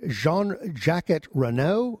 Jean-Jacques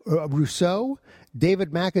Rousseau,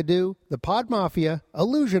 David McAdoo, The Pod Mafia,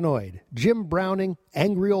 Illusionoid, Jim Browning,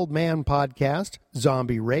 Angry Old Man Podcast,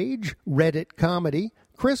 Zombie Rage, Reddit Comedy,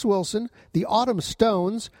 Chris Wilson, The Autumn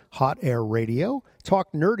Stones, Hot Air Radio,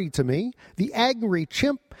 Talk Nerdy to Me, The Angry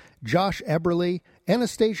Chimp, Josh Eberly,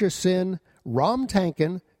 Anastasia Sin, Rom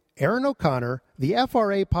Tankin, Aaron O'Connor, the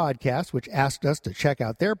FRA Podcast, which asked us to check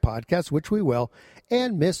out their podcast, which we will,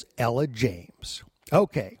 and Miss Ella James.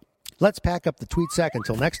 Okay, let's pack up the tweet sack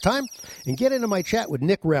until next time and get into my chat with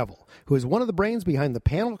Nick Revel, who is one of the brains behind the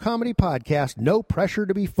panel comedy podcast No Pressure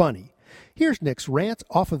to Be Funny. Here's Nick's rant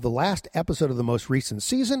off of the last episode of the most recent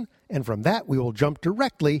season, and from that we will jump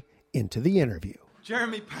directly into the interview.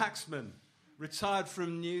 Jeremy Paxman retired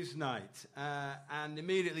from Newsnight and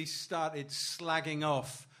immediately started slagging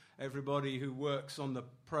off everybody who works on the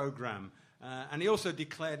programme. And he also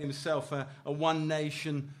declared himself a One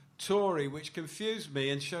Nation Tory, which confused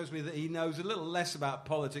me and shows me that he knows a little less about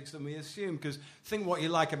politics than we assume, because think what you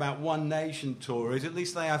like about One Nation Tories, at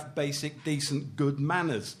least they have basic, decent, good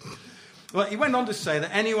manners. Well, he went on to say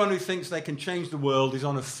that anyone who thinks they can change the world is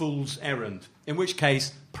on a fool's errand, in which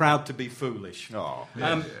case, proud to be foolish.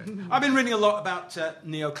 I've been reading a lot about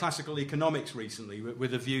neoclassical economics recently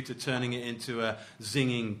with a view to turning it into a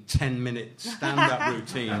zinging 10-minute stand-up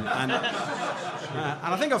routine. And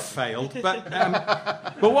I think I've failed.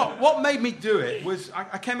 But what made me do it was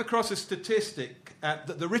I came across a statistic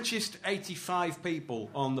that the richest 85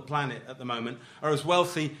 people on the planet at the moment are as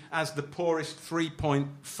wealthy as the poorest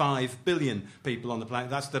 3.5 billion people on the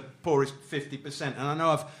planet. That's the poorest 50%. And I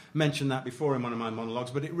know I've mentioned that before in one of my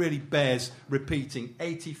monologues, but it really bears repeating.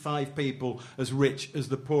 85 people as rich as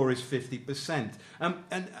the poorest 50%.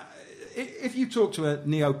 If you talk to a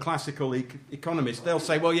neoclassical economist, they'll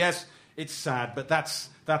say, well, yes, it's sad, but that's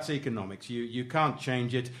economics. You can't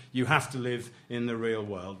change it. You have to live in the real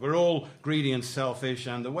world. We're all greedy and selfish,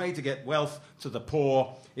 and the way to get wealth to the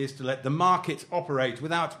poor is to let the market operate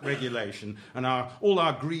without regulation, and all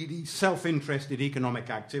our greedy, self-interested economic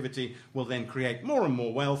activity will then create more and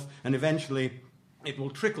more wealth, and eventually it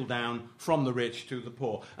will trickle down from the rich to the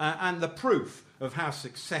poor. And the proof of how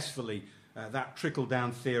successfully that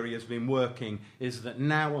trickle-down theory has been working is that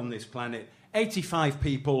now on this planet, 85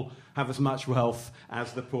 people have as much wealth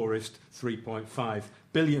as the poorest 3.5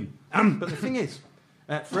 billion. But the thing is,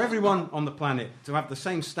 for everyone on the planet to have the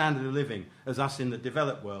same standard of living as us in the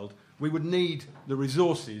developed world, we would need the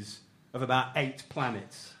resources of about 8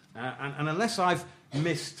 planets. And unless I've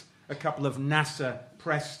missed a couple of NASA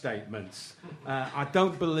press statements, I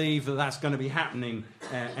don't believe that that's going to be happening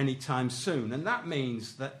anytime soon. And that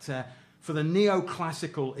means that for the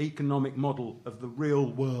neoclassical economic model of the real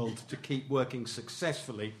world to keep working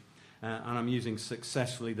successfully, and I'm using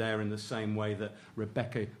successfully there in the same way that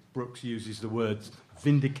Rebecca Brooks uses the words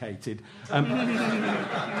vindicated.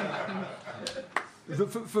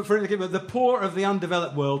 The poor of the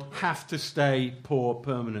undeveloped world have to stay poor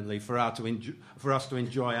permanently for us to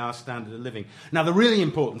enjoy our standard of living. Now, the really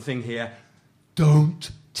important thing here,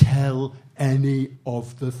 don't tell any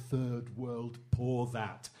of the third world poor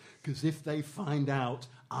that. Because if they find out,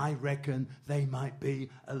 I reckon they might be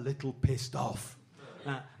a little pissed off.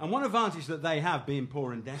 And one advantage that they have, being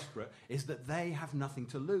poor and desperate, is that they have nothing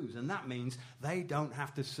to lose. And that means they don't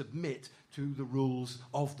have to submit to the rules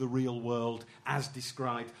of the real world as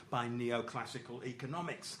described by neoclassical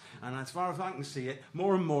economics. And as far as I can see it,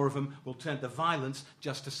 more and more of them will turn to violence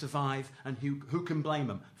just to survive. And who can blame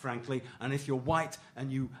them, frankly? And if you're white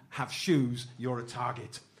and you have shoes, you're a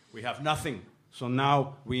target. We have nothing. So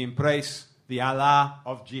now we embrace the Allah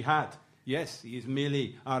of jihad. Yes, he is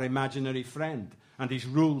merely our imaginary friend, and his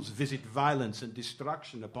rules visit violence and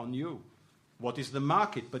destruction upon you. What is the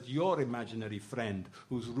market but your imaginary friend,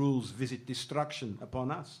 whose rules visit destruction upon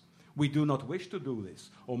us? We do not wish to do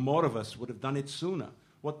this, or more of us would have done it sooner.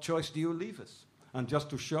 What choice do you leave us? And just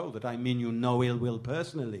to show that I mean you no ill will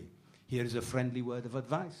personally, here is a friendly word of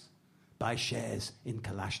advice. Buy shares in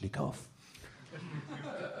Kalashnikov.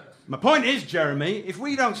 My point is, Jeremy, if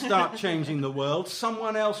we don't start changing the world,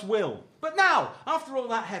 someone else will. But now, after all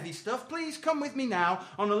that heavy stuff, please come with me now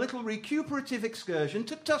on a little recuperative excursion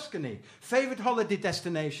to Tuscany, favoured holiday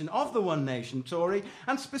destination of the One Nation Tory,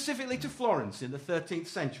 and specifically to Florence in the 13th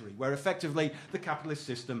century, where effectively the capitalist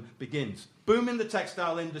system begins. Boom in the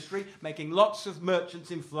textile industry, making lots of merchants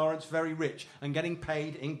in Florence very rich and getting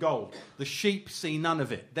paid in gold. The sheep see none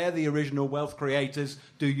of it. They're the original wealth creators.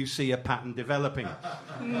 Do you see a pattern developing?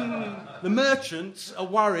 The merchants are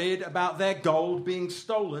worried about their gold being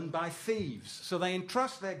stolen by thieves, so they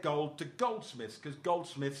entrust their gold to goldsmiths, because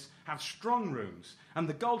goldsmiths have strong rooms, and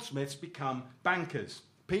the goldsmiths become bankers.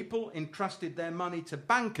 People entrusted their money to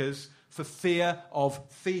bankers for fear of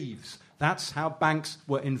thieves. That's how banks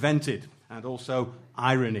were invented. And also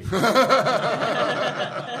irony.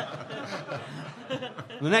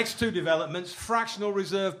 The next two developments, fractional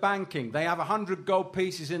reserve banking. They have 100 gold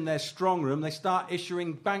pieces in their strong room. They start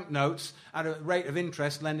issuing banknotes at a rate of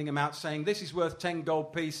interest, lending them out, saying, this is worth 10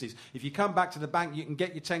 gold pieces. If you come back to the bank, you can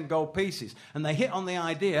get your 10 gold pieces. And they hit on the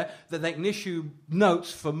idea that they can issue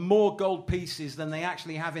notes for more gold pieces than they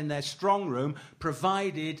actually have in their strong room,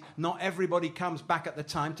 provided not everybody comes back at the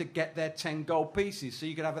time to get their 10 gold pieces. So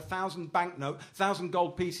you could have 1,000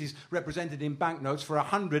 gold pieces represented in banknotes for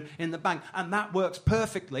 100 in the bank. And that works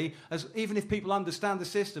perfectly, as even if people understand the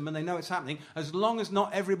system and they know it's happening, as long as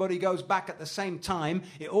not everybody goes back at the same time,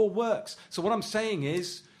 it all works. So what I'm saying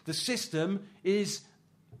is the system is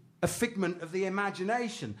a figment of the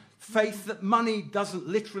imagination. Faith that money doesn't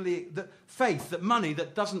literally, money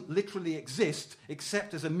that doesn't literally exist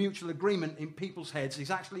except as a mutual agreement in people's heads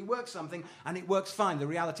is actually worth something, and it works fine. The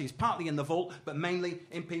reality is partly in the vault, but mainly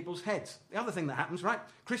in people's heads. The other thing that happens, right?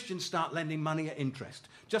 Christians start lending money at interest.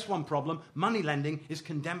 Just one problem, money lending is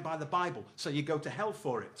condemned by the Bible, so you go to hell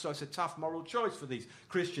for it. So it's a tough moral choice for these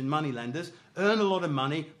Christian money lenders. Earn a lot of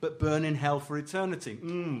money, but burn in hell for eternity.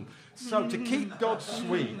 So to keep God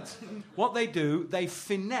sweet, what they do, they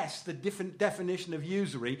finesse the different definition of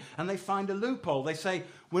usury, and they find a loophole. They say,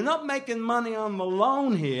 we're not making money on the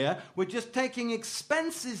loan here, we're just taking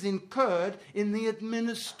expenses incurred in the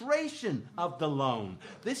administration of the loan.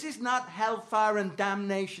 This is not hellfire and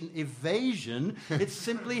damnation evasion, it's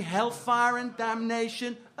simply hellfire and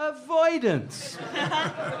damnation avoidance.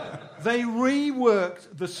 They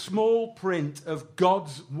reworked the small print of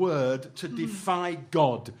God's word to defy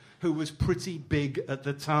God, who was pretty big at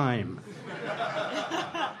the time.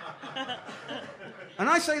 And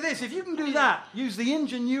I say this, if you can do that, use the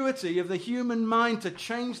ingenuity of the human mind to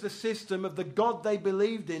change the system of the God they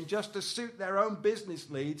believed in just to suit their own business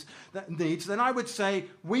needs, then I would say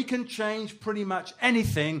we can change pretty much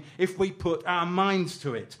anything if we put our minds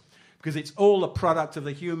to it. Because it's all a product of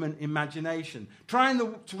the human imagination. Trying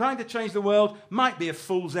to change the world might be a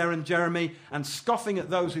fool's errand, Jeremy, and scoffing at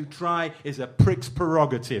those who try is a prick's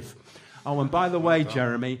prerogative. Oh, and by the way,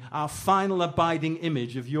 Jeremy, our final abiding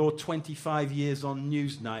image of your 25 years on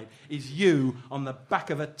Newsnight is you on the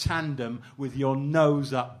back of a tandem with your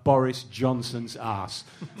nose up Boris Johnson's arse.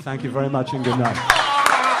 Thank you very much and good night.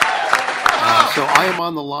 So I am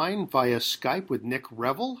on the line via Skype with Nick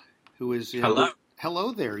Revell, who is in... Hello.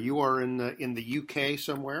 Hello there. You are in the UK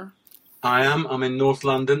somewhere? I am. I'm in North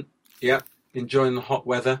London. Yeah, enjoying the hot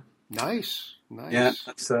weather. Nice. Yeah,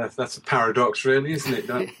 that's a paradox, really, isn't it?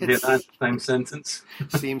 Don't hear that same sentence.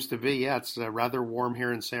 Seems to be. Yeah, it's rather warm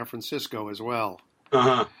here in San Francisco as well.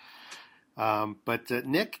 But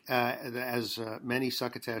Nick, as many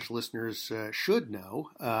Succotash listeners should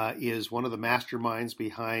know, is one of the masterminds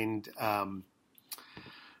behind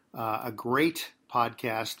a great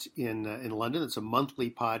podcast in London. It's a monthly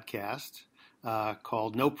podcast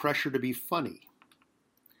called No Pressure to Be Funny.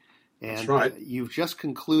 And that's right. You've just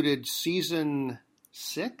concluded season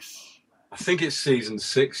 6? I think it's season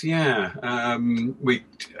 6, yeah. We've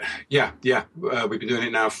been doing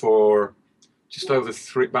it now for just over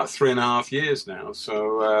about 3.5 years now.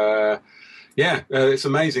 So, it's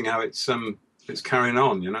amazing how it's carrying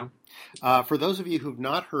on, you know. For those of you who've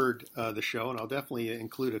not heard the show, and I'll definitely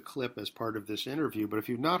include a clip as part of this interview, but if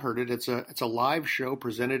you've not heard it, it's a live show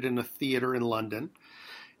presented in a theater in London,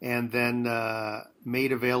 and then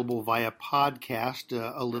made available via podcast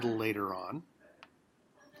a little later on.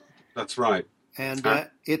 That's right. And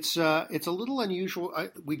it's a little unusual.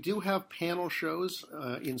 We do have panel shows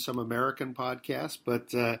in some American podcasts, but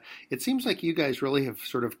it seems like you guys really have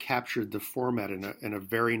sort of captured the format in a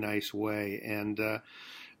very nice way. And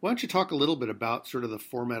why don't you talk a little bit about sort of the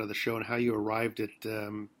format of the show and how you arrived at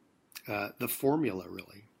the formula,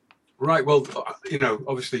 really? Right. Well,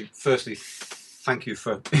 obviously, firstly, thank you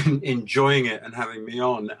for enjoying it and having me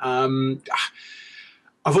on.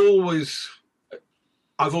 I've always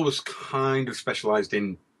kind of specialized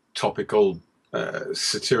in topical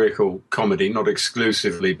satirical comedy, not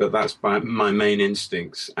exclusively, but that's my main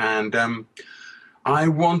instincts. And I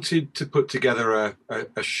wanted to put together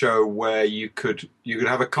a show where you could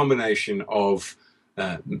have a combination of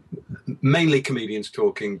mainly comedians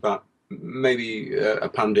talking, but maybe a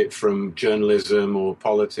pundit from journalism or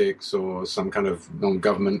politics or some kind of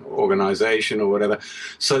non-government organization or whatever,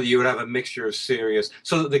 so that you would have a mixture of serious,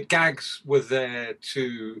 so that the gags were there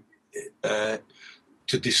to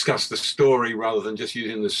discuss the story rather than just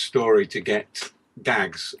using the story to get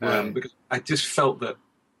gags. Right. Because I just felt that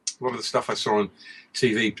a lot of the stuff I saw on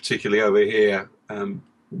TV, particularly over here,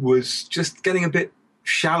 was just getting a bit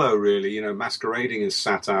shallow, really, masquerading as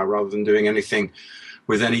satire rather than doing anything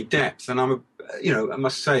with any depth. And I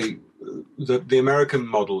must say that the American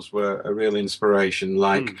models were a real inspiration,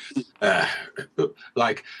 like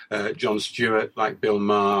Jon Stewart, like Bill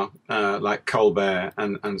Maher, like Colbert,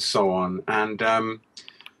 and so on. And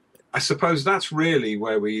I suppose that's really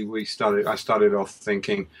where we started. I started off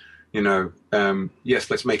thinking, yes,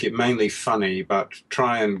 let's make it mainly funny, but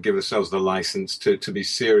try and give ourselves the license to be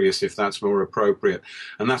serious if that's more appropriate.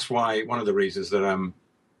 And that's why one of the reasons that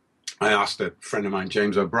I asked a friend of mine,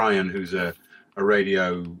 James O'Brien, who's a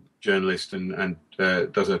radio journalist and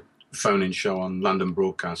does a phone-in show on London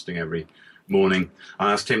Broadcasting every morning.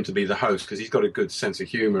 I asked him to be the host because he's got a good sense of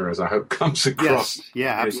humour, as I hope comes across. Yes.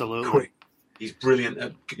 Yeah, absolutely. He's brilliant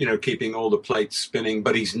at keeping all the plates spinning,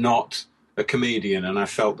 but he's not a comedian, and I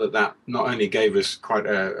felt that not only gave us quite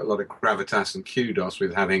a lot of gravitas and kudos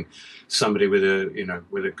with having somebody with a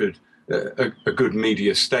good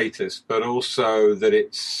media status, but also that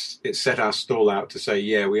it set our stall out to say,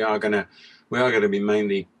 yeah, we are going to be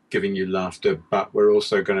mainly giving you laughter, but we're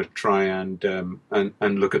also going to try and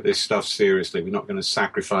look at this stuff seriously. We're not going to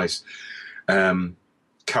sacrifice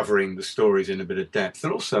covering the stories in a bit of depth.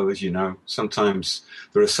 And also, as you know, sometimes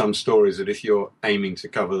there are some stories that if you're aiming to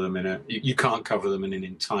cover them you can't cover them in an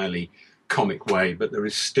entirely comic way, but there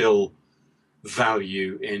is still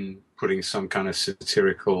value in putting some kind of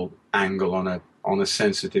satirical angle on a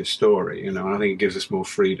sensitive story, and I think it gives us more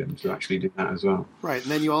freedom to actually do that as well. Right,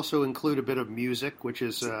 and then you also include a bit of music, which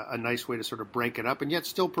is a nice way to sort of break it up, and yet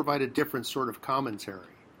still provide a different sort of commentary.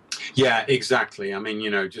 Yeah, exactly. I mean,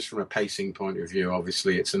 just from a pacing point of view,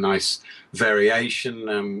 obviously it's a nice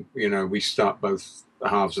variation. We start both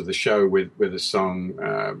halves of the show with a song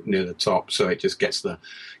near the top, so it just gets the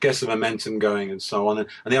momentum going and so on. And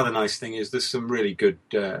the other nice thing is there's some really good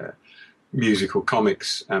musical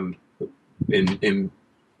comics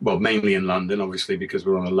mainly in London, obviously, because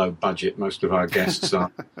we're on a low budget. Most of our guests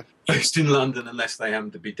are based in London, unless they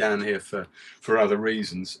happen to be down here for other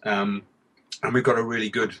reasons. And we've got a really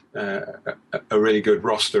good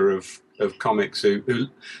roster of comics who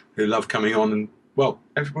love coming on. And well,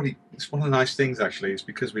 everybody. It's one of the nice things actually. Is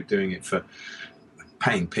because we're doing it for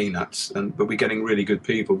paying peanuts, but we're getting really good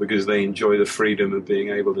people because they enjoy the freedom of being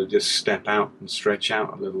able to just step out and stretch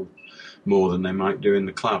out a little more than they might do in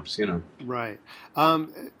the clubs, Right.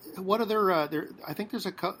 What other? I think there's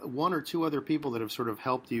one or two other people that have sort of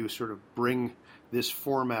helped you sort of bring this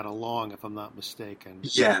format along, if I'm not mistaken.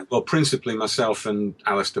 Yeah, well, principally myself and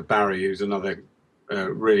Alistair Barry, who's another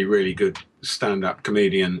really, really good stand-up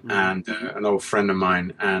comedian and an old friend of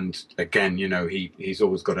mine. And again, he's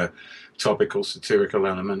always got a topical, satirical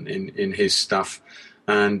element in his stuff.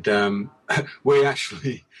 And we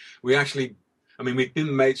actually. I mean, we've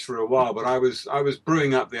been mates for a while, but I was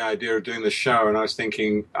brewing up the idea of doing the show, and I was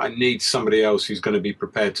thinking I need somebody else who's going to be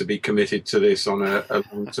prepared to be committed to this on a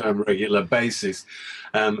long-term, regular basis.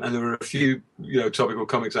 And there were a few, topical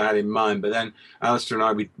comics I had in mind, but then Alistair and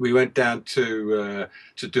I, we went down to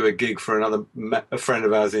do a gig for a friend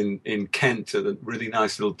of ours in Kent at a really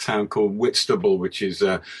nice little town called Whitstable, which is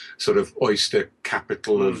a sort of oyster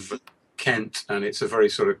capital of Kent, and it's a very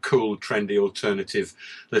sort of cool, trendy, alternative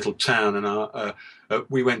little town. And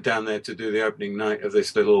we went down there to do the opening night of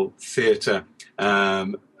this little theatre,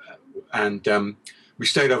 and we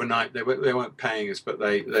stayed overnight. They weren't paying us, but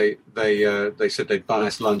they said they'd buy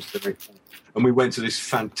us lunch, and we went to this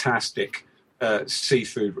fantastic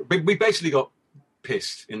seafood. We basically got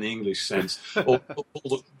pissed in the English sense all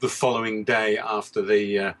the following day after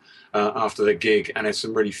the gig, and had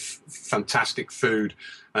some really fantastic food.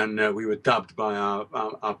 And we were dubbed by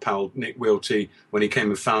our pal Nick Wilty when he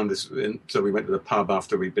came and found us. So we went to the pub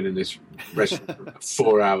after we'd been in this restaurant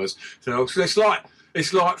for 4 hours. So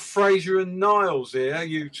it's like Fraser and Niles here.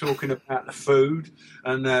 You talking about the food,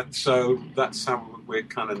 and so that's how we're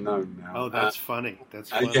kind of known now. Oh, that's funny.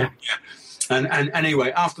 That's funny. Yeah. And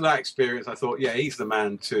anyway, after that experience, I thought, yeah, he's the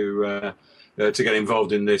man to to get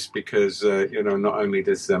involved in this because not only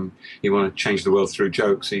does he want to change the world through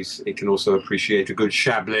jokes, he can also appreciate a good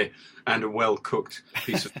Chablis and a well-cooked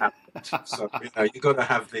piece of hamlet. So you've got to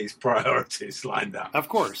have these priorities lined up. Of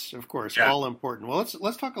course, yeah. All important. Well,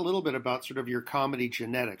 let's talk a little bit about sort of your comedy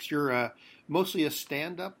genetics. You're mostly a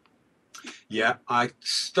stand-up. Yeah, I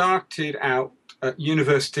started out at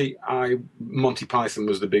university. Monty Python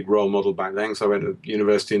was the big role model back then, so I went to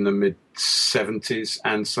university in the mid-'70s,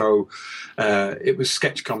 and so it was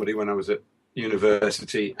sketch comedy when I was at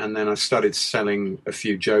university, and then I started selling a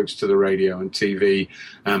few jokes to the radio and TV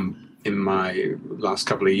in my last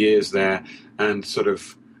couple of years there, and sort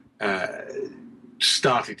of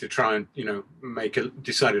started to try and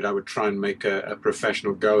decided I would try and make a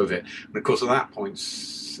professional go of it. And of course, at that point,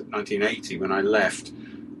 1980, when I left,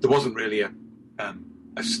 there wasn't really a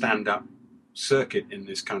stand-up circuit in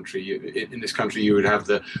this country. In this country, you would have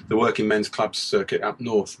the working men's club circuit up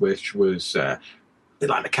north, which was a bit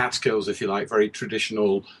like the Catskills, if you like, very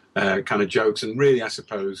traditional kind of jokes. And really, I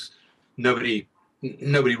suppose, nobody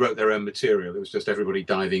wrote their own material. It was just everybody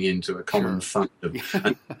diving into a common fund.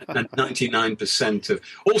 And 99% of,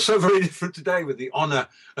 also very different today with the honour,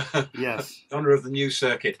 yes, honour of the new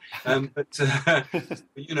circuit. But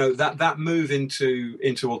that move into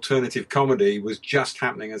alternative comedy was just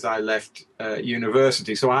happening as I left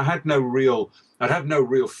university. So I had no real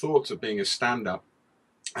thoughts of being a stand-up.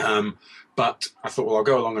 But I thought, well, I'll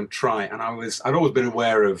go along and try. And I'd always been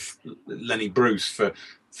aware of Lenny Bruce for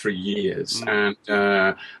years, and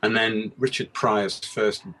then Richard Pryor's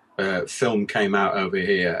first film came out over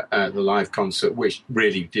here, the live concert, which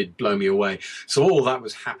really did blow me away. So all that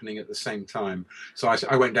was happening at the same time. So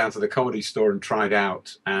I went down to the Comedy Store and tried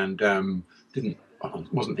out, and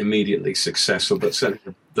wasn't immediately successful, but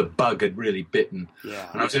certainly the bug had really bitten. Yeah.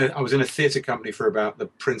 And I was in a theatre company for about that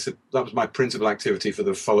was my principal activity for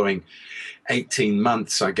the following 18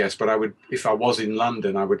 months, I guess. But if I was in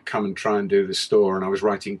London, I would come and try and do the store, and I was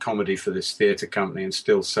writing comedy for this theatre company and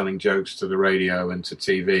still selling jokes to the radio and to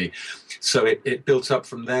TV. So it built up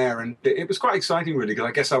from there, and it was quite exciting, really, because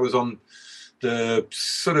I guess I was on the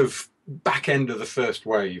sort of back end of the first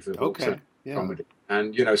wave of comedy.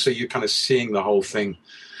 And, so you're kind of seeing the whole thing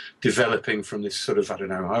developing from this sort of, I don't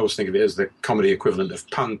know, I always think of it as the comedy equivalent of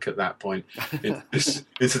punk at that point,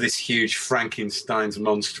 into this huge Frankenstein's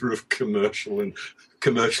monster of commercialism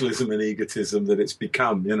and egotism that it's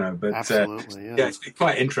become, But absolutely, it's been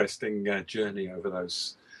quite an interesting journey over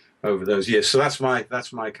those years. So that's my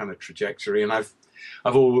kind of trajectory. And I've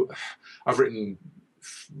written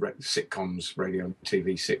sitcoms, radio and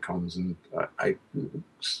TV sitcoms, and I've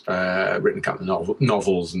written a couple of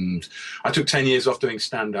novels, and I took 10 years off doing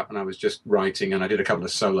stand-up, and I was just writing, and I did a couple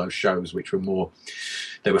of solo shows which were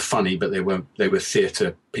they were funny, but they were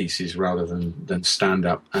theatre pieces rather than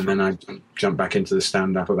stand-up, and then I jumped back into the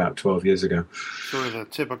stand-up about 12 years ago. Sort of a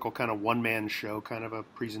typical kind of one-man show kind of a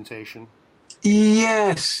presentation.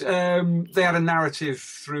 Yes, they had a narrative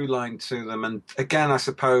through line to them, and again, I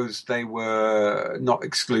suppose they were not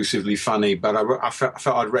exclusively funny, but I felt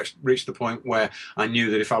I'd reached the point where I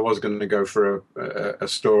knew that if I was going to go for a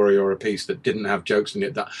story or a piece that didn't have jokes in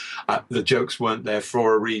it, that the jokes weren't there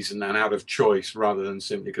for a reason and out of choice rather than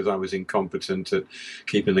simply because I was incompetent at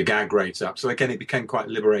keeping the gag rates up. So again, it became quite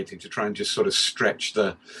liberating to try and just sort of stretch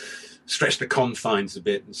the confines a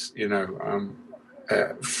bit,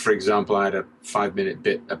 for example, I had a 5-minute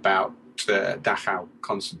bit about Dachau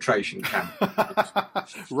concentration camp.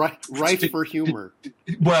 right for humor.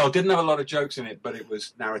 Well, didn't have a lot of jokes in it, but it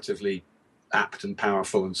was narratively apt and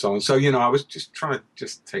powerful and so on. So, I was just trying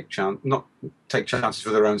to not take chances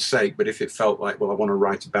for their own sake, but if it felt like, well, I want to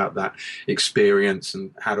write about that experience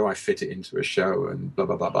and how do I fit it into a show and blah,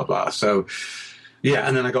 blah, blah, blah, blah. So, yeah,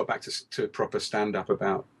 and then I got back to proper stand-up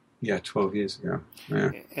about 12 years ago.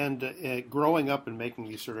 Yeah. And growing up and making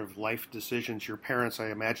these sort of life decisions, your parents,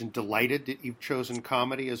 I imagine, delighted that you've chosen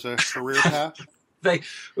comedy as a career path?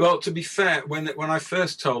 To be fair, when I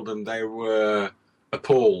first told them, they were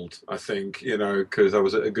appalled, I think, because I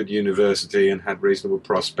was at a good university and had reasonable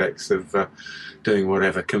prospects of doing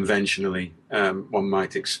whatever conventionally one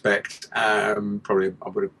might expect. I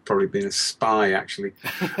would have probably been a spy, actually.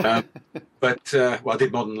 But I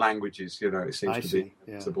did modern languages, it seems to be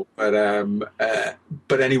possible.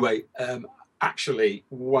 But anyway, actually,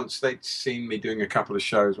 once they'd seen me doing a couple of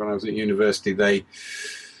shows when I was at university,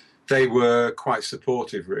 they were quite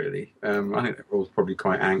supportive, really. I think they were all probably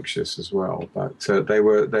quite anxious as well, but they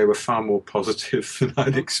were far more positive than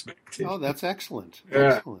I'd expected. Oh, that's excellent.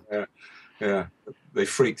 Yeah. they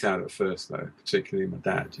freaked out at first, though, particularly my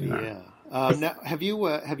dad. You know? Yeah. Now, have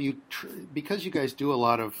you because you guys do a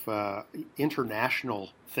lot of international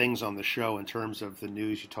things on the show in terms of the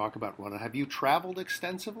news you talk about, have you traveled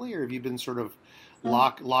extensively, or have you been sort of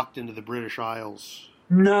locked into the British Isles?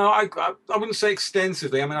 No, I wouldn't say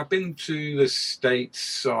extensively. I mean, I've been to the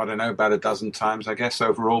States, I don't know, about a dozen times, I guess,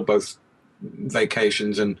 overall, both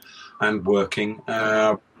vacations and working.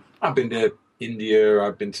 I've been to India.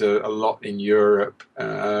 I've been to a lot in Europe.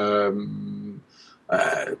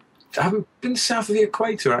 I haven't been south of the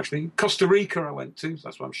equator, actually. Costa Rica I went to. So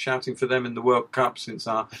that's why I'm shouting for them in the World Cup since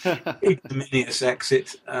our ignominious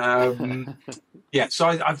exit. Yeah, so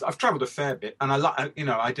I've travelled a fair bit, and I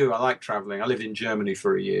like travelling. I lived in Germany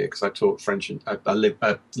for a year because I taught French, and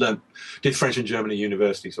did French and German at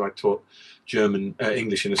university. So I taught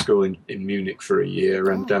English in a school in Munich for a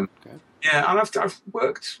year, and yeah, and I've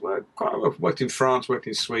worked in France, worked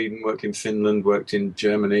in Sweden, worked in Finland, worked in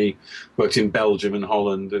Germany, worked in Belgium and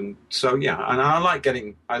Holland, and so yeah, and I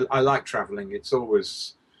like travelling. There's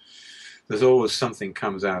always something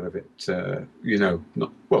comes out of it,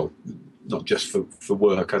 not just for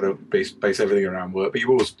work. I don't base everything around work, but you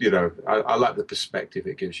always, I like the perspective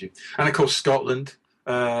it gives you, and of course Scotland.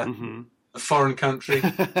 A foreign country.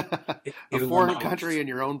 A foreign country in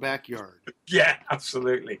your own backyard. Yeah,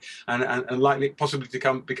 absolutely. And likely possibly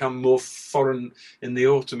to become more foreign in the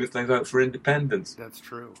autumn if they vote for independence. That's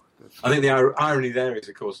true. I think the irony there is,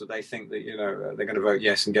 of course, that they think that, they're going to vote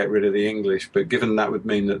yes and get rid of the English. But given that would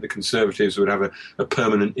mean that the Conservatives would have a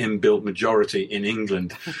permanent inbuilt majority in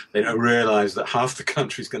England, they don't realise that half the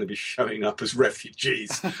country is going to be showing up as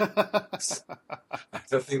refugees. I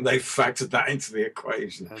think they've factored that into the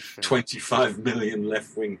equation. 25 million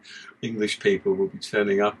left-wing English people will be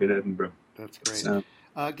turning up in Edinburgh. That's great. So,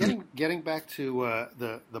 getting back to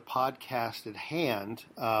the podcast at hand.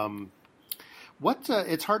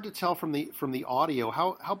 It's hard to tell from the audio.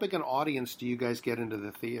 How big an audience do you guys get into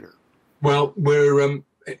the theater? Well, we're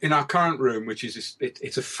in our current room, which is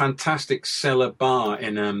it's a fantastic cellar bar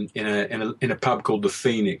in a pub called the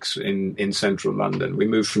Phoenix in central London. We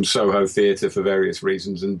moved from Soho Theatre for various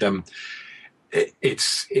reasons, and the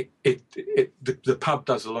pub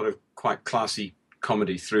does a lot of quite classy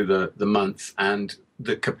comedy through the month, and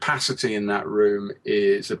the capacity in that room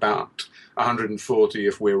is about 140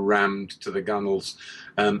 if we're rammed to the gunnels.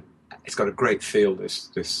 It's got a great feel,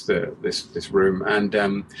 this room,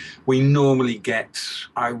 and we normally get,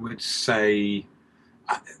 I would say,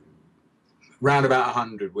 round about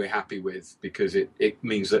 100 we're happy with, because it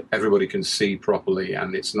means that everybody can see properly,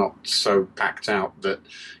 and it's not so packed out that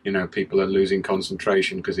people are losing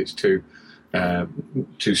concentration because it's too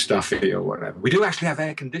stuffy or whatever. We do actually have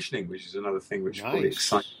air conditioning, which is another thing which is really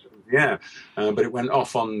exciting. Yeah, but it went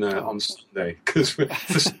off on Sunday because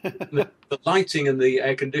the lighting and the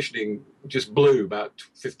air conditioning just blew about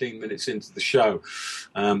 15 minutes into the show.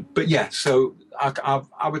 But yeah, so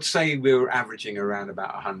I would say we were averaging around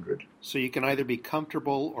about 100. So you can either be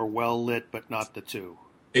comfortable or well lit, but not the two.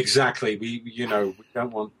 Exactly. We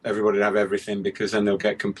don't want everybody to have everything, because then they'll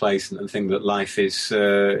get complacent and think that life is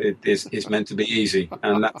meant to be easy.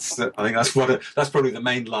 And I think that's probably the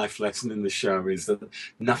main life lesson in the show, is that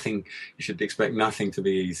you should expect nothing to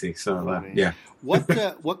be easy. So yeah.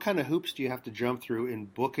 What kind of hoops do you have to jump through in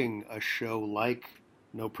booking a show like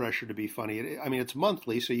No Pressure to Be Funny? I mean, it's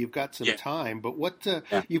monthly, so you've got some time, but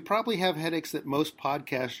you probably have headaches that most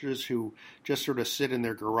podcasters who just sort of sit in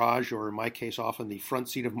their garage, or in my case, often the front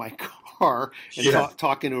seat of my car, and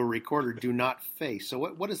talk into a recorder, do not face. So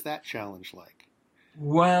what is that challenge like?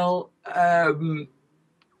 Well,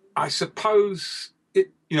 I suppose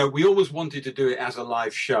we always wanted to do it as a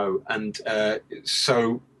live show, and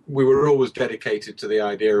so we were always dedicated to the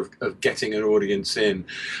idea of getting an audience in.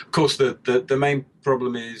 Of course, the main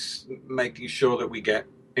problem is making sure that we get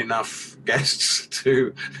enough guests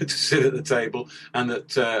to sit at the table, and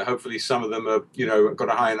that hopefully some of them are got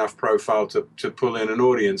a high enough profile to pull in an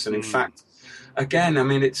audience. And in fact, again, I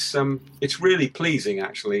mean, it's really pleasing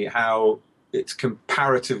actually how it's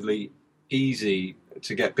comparatively easy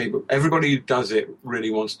to get people. Everybody who does it really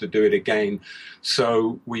wants to do it again.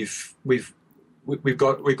 So we've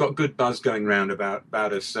got good buzz going round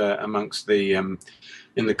about us amongst the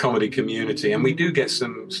in the comedy community, and we do get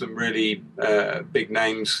some really big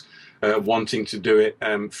names wanting to do it.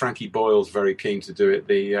 Frankie Boyle's very keen to do it,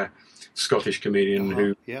 the Scottish comedian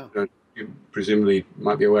who you presumably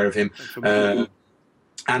might be aware of him.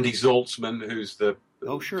 Andy Zaltzman, who's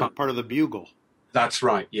part of the Bugle. That's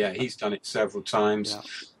right. Yeah, he's done it several times.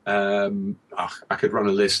 Yeah. I could run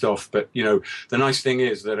a list off, but the nice thing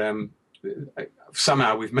is that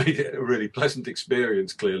somehow we've made it a really pleasant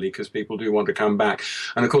experience, clearly, because people do want to come back.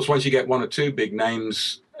 And of course, once you get one or two big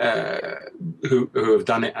names who have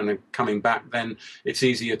done it and are coming back, then it's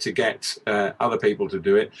easier to get other people to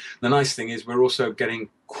do it. The nice thing is we're also getting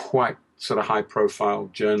quite sort of high-profile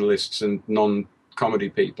journalists and non-comedy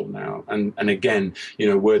people now. And again,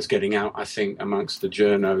 word's getting out, I think, amongst the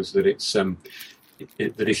journos that it's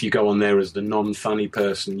that if you go on there as the non-funny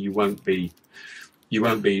person, you won't be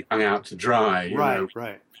hung out to dry.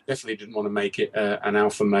 Right. Definitely didn't want to make it an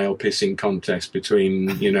alpha male pissing contest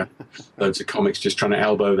between loads of comics just trying to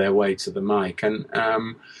elbow their way to the mic. And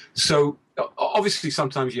so obviously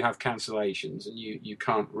sometimes you have cancellations and you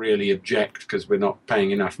can't really object because we're not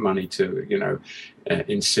paying enough money to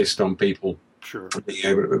insist on people. Sure.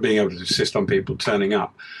 Being able to insist on people turning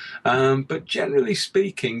up. But generally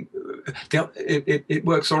speaking, it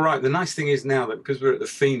works all right. The nice thing is now that because we're at the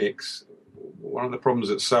Phoenix, one of the problems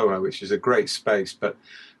at Soho, which is a great space, but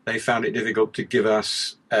they found it difficult to give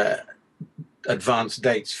us advanced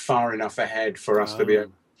dates far enough ahead for us to be able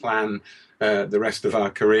to plan the rest of our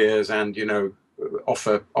careers and,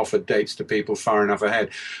 offer dates to people far enough ahead.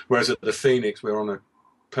 Whereas at the Phoenix, we're on a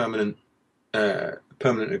permanent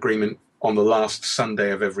agreement on the last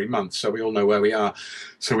Sunday of every month, so we all know where we are,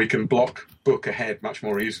 so we can book ahead much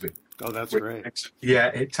more easily. Oh, that's great. Yeah,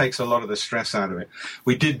 it takes a lot of the stress out of it.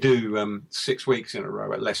 We did do 6 weeks in a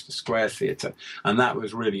row at Leicester Square Theatre, and that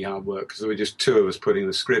was really hard work because there were just two of us putting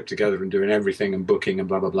the script together and doing everything and booking and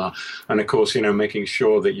blah, blah, blah. And, of course, making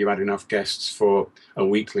sure that you had enough guests for a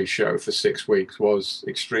weekly show for 6 weeks was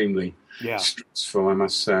extremely stressful, I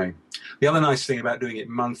must say. The other nice thing about doing it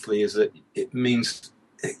monthly is that it means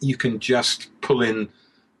you can just pull in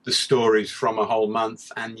the stories from a whole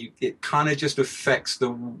month, and it kind of just affects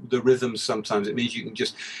the rhythm sometimes. It means you can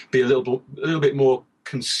just be a little bit more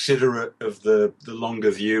considerate of the longer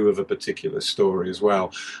view of a particular story as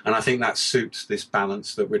well. And I think that suits this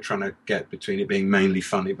balance that we're trying to get between it being mainly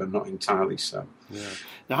funny but not entirely so. Yeah.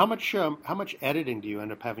 Now, how much editing do you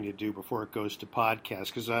end up having to do before it goes to podcast?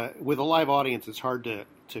 Because with a live audience, it's hard to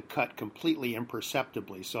cut completely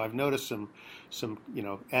imperceptibly. So I've noticed some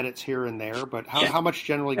edits here and there. But how much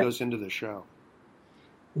generally goes into the show?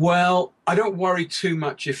 Well, I don't worry too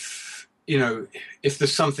much if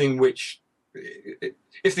there's something which,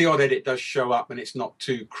 if the odd edit does show up and it's not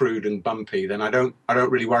too crude and bumpy, then I don't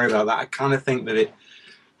really worry about that. I kind of think that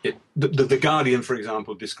the Guardian, for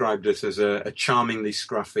example, described us as a charmingly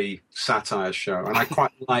scruffy satire show, and I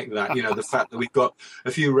quite like that. The fact that we've got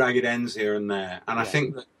a few ragged ends here and there, and I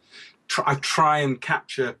think that I try and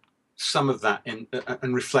capture some of that and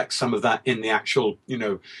reflect some of that in the actual,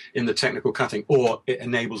 in the technical cutting, or it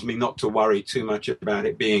enables me not to worry too much about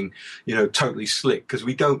it being, totally slick, because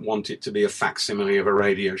we don't want it to be a facsimile of a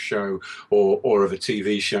radio show or of a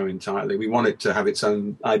TV show entirely. We want it to have its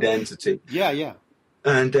own identity. Yeah.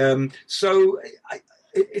 And so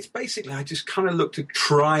it's basically, I just kind of look to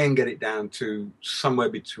try and get it down to somewhere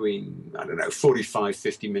between, 45,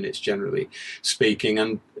 50 minutes, generally speaking.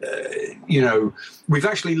 And, we've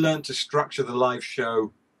actually learned to structure the live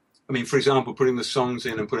show. I mean, for example, putting the songs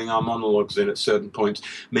in and putting our monologues in at certain points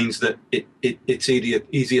means that it's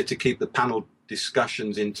easier to keep the panel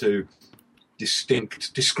discussions into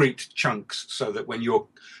discrete chunks, so that when you're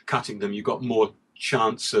cutting them, you've got more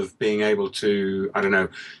chance of being able to,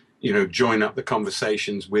 join up the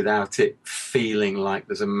conversations without it feeling like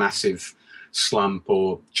there's a massive slump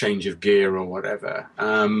or change of gear or whatever.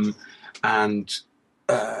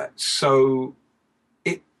 So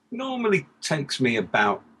it normally takes me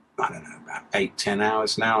about 8-10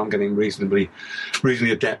 hours now. I'm getting reasonably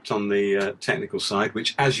adept on the technical side,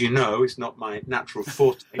 which, as you know, is not my natural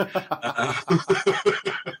forte.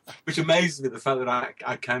 Which amazes me, the fact that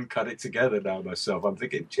I can cut it together now myself. I'm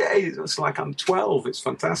thinking, geez, it's like I'm 12. It's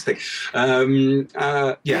fantastic. It's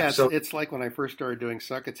like when I first started doing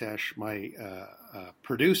Succotash, my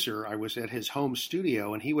producer, I was at his home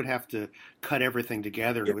studio, and he would have to cut everything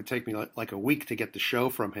together. And it would take me like a week to get the show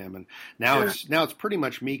from him. And now it's pretty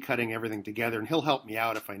much me cutting everything together, and he'll help me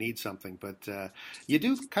out if I need something. But you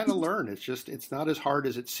do kind of learn. It's not as hard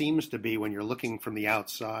as it seems to be when you're looking from the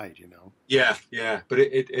outside, Yeah. But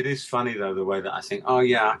it is funny though, the way that I think,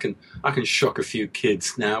 I can shock a few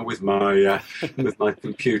kids now with my with my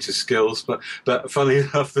computer skills. But funnily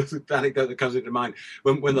enough, the anecdote that comes into mind,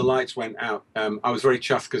 when the lights went out, I was very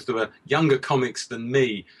chuffed because there were younger comics than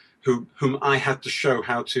me whom I had to show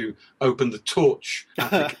how to open the Torch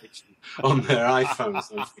application on their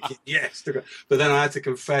iPhones. I was thinking, yes. But then I had to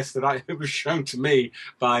confess that it was shown to me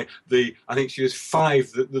by I think she was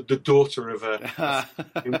 5, the daughter of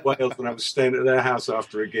in Wales, when I was staying at their house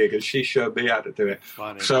after a gig, and she showed me how to do it.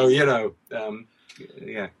 Funny. So,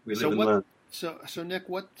 we live and learn. So Nick,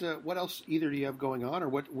 what else either do you have going on, or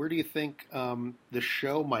where do you think the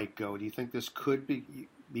show might go? Do you think this could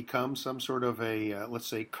become some sort of a let's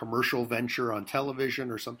say commercial venture on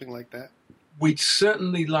television or something like that? We'd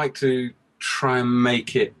certainly like to try and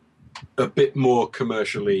make it a bit more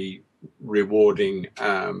commercially rewarding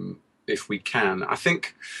if we can. I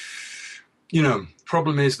think,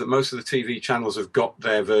 problem is that most of the TV channels have got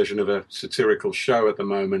their version of a satirical show at the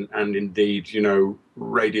moment, and indeed,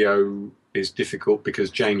 radio is difficult because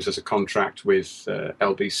James has a contract with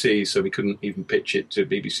LBC, so we couldn't even pitch it to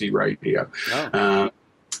BBC Radio. Oh.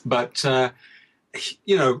 But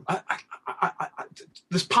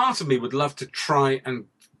there's part of me would love to try and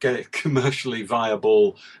get it commercially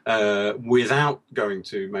viable without going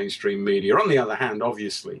to mainstream media. On the other hand,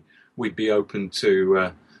 obviously, we'd be open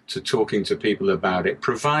to talking to people about it,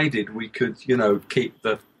 provided we could, keep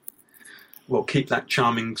that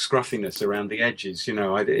charming scruffiness around the edges.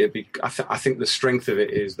 I think the strength of it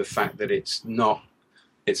is the fact that it's not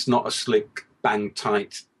a slick, bang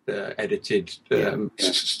tight, edited,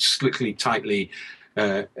 slickly, tightly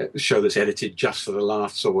show that's edited just for the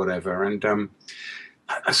laughs or whatever. And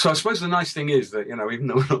so I suppose the nice thing is that, even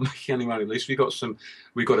though we're not making any money, at least we've got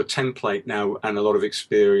a template now and a lot of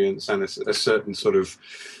experience and a certain sort of,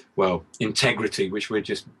 integrity, which we're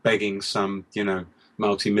just begging some,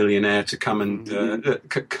 multi-millionaire to come and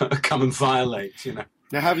violate,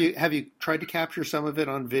 Now, have you tried to capture some of it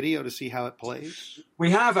on video to see how it plays?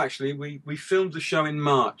 We have actually. We filmed the show in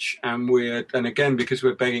March, and again because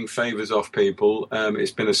we're begging favours off people,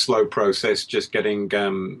 it's been a slow process just getting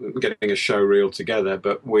a show reel together.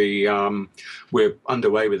 But we're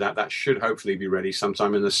underway with that. That should hopefully be ready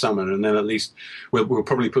sometime in the summer, and then at least we'll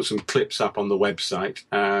probably put some clips up on the website,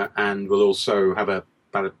 and we'll also have about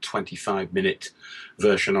a 25-minute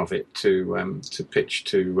version of it to pitch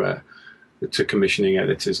to commissioning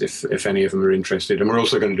editors if any of them are interested. And we're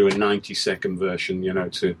also going to do a 90-second version,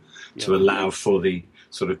 to allow for the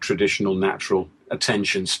sort of traditional natural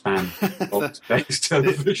attention span of today's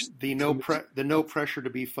television. The no pressure to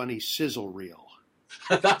be funny sizzle reel.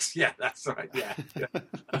 That's right. Yeah.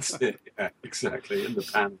 That's it. Yeah, exactly. In the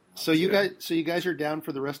pan. So you guys are down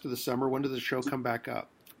for the rest of the summer. When does the show come back up?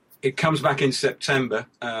 It comes back in September.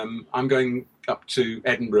 I'm going up to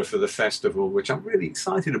Edinburgh for the festival, which I'm really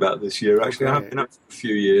excited about this year. Actually, Okay. I've been up for a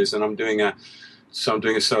few years, and I'm doing a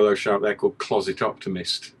solo show up there called Closet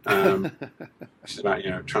Optimist. It's about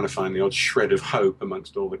trying to find the odd shred of hope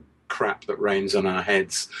amongst all the crap that rains on our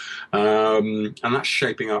heads, and that's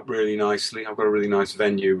shaping up really nicely. I've got a really nice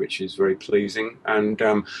venue, which is very pleasing, and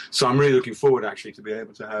so I'm really looking forward actually to be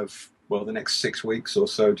able to have the next 6 weeks or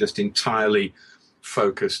so just entirely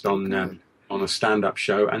focused on a stand-up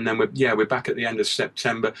show, and then we're back at the end of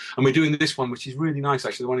September, and we're doing this one, which is really nice.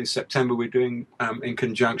 Actually, the one in September we're doing in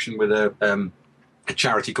conjunction with a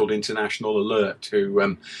charity called International Alert,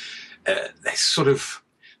 who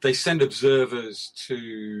they send observers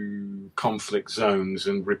to conflict zones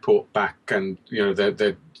and report back, and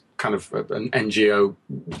they're kind of an NGO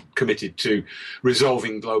committed to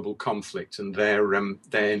resolving global conflict, and their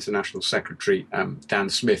international secretary Dan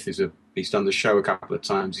Smith he's done the show a couple of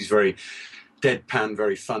times. He's very deadpan,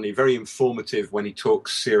 very funny, very informative when he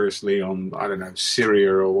talks seriously on,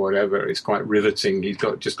 Syria or whatever. It's quite riveting. He's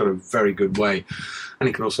just got a very good way. And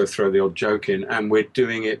he can also throw the odd joke in. And we're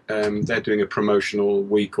doing it, they're doing a promotional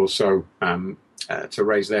week or so to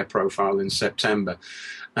raise their profile in September.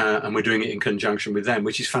 And we're doing it in conjunction with them,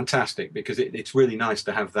 which is fantastic because it's really nice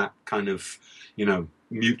to have that kind of,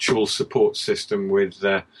 mutual support system with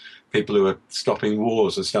people who are stopping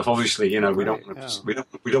wars and stuff. Obviously, we don't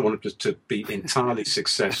want it to be entirely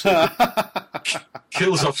successful.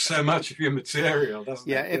 Kills off so much of your material,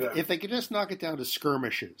 doesn't it? If they could just knock it down to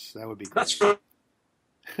skirmishes, that would be great. That's right.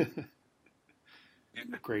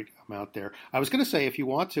 Great amount there. I was going to say, if you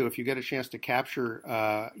get a chance to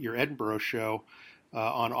capture your Edinburgh show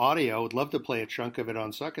on audio, would love to play a chunk of it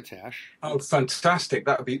on Succotash. Oh, fantastic!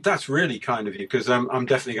 That's really kind of you, because I'm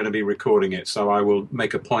definitely going to be recording it, so I will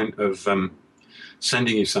make a point of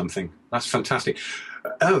sending you something. That's fantastic.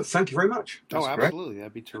 Thank you very much. That's absolutely, great.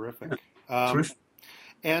 That'd be terrific. Terrific.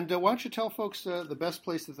 And why don't you tell folks the best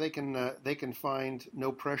place that they can find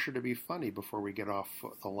No Pressure to Be Funny before we get off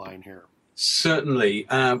the line here? Certainly.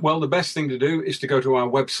 The best thing to do is to go to our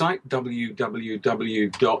website,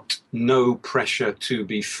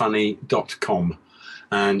 www.nopressuretobefunny.com,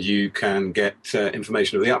 and you can get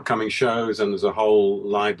information of the upcoming shows, and there's a whole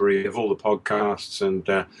library of all the podcasts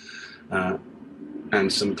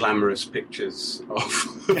and some glamorous pictures of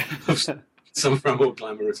some of our more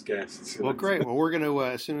glamorous guests. Well, great. Well, we're going to,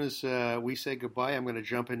 as soon as we say goodbye, I'm going to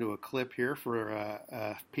jump into a clip here for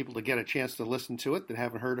people to get a chance to listen to it that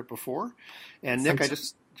haven't heard it before. And Nick, I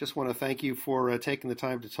just want to thank you for taking the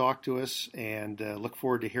time to talk to us, and look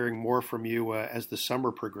forward to hearing more from you as the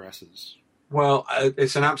summer progresses. Well,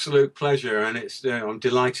 it's an absolute pleasure, and I'm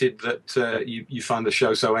delighted that you find the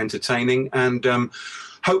show so entertaining. And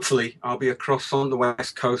hopefully, I'll be across on the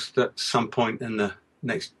West Coast at some point in the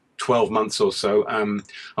next 12 months or so. I'm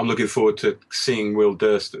looking forward to seeing Will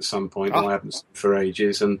Durst at some point, who I haven't seen for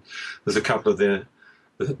ages. And there's a couple of the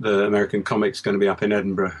American comics going to be up in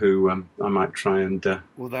Edinburgh who I might try and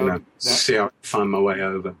see how I find my way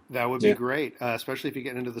over. That would be great, especially if you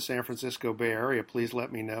get into the San Francisco Bay Area. Please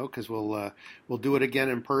let me know, because we'll do it again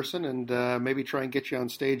in person, and maybe try and get you on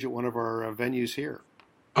stage at one of our venues here.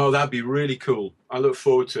 Oh, that'd be really cool. I look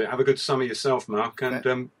forward to it. Have a good summer yourself, Mark,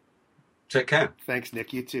 and take care. Thanks,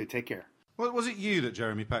 Nick. You too. Take care. Well, was it you that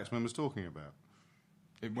Jeremy Paxman was talking about?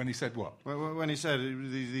 When he said what? When he said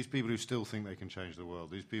these people who still think they can change the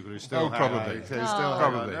world, these people who still probably.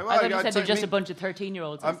 Probably. I thought you said they're just a bunch of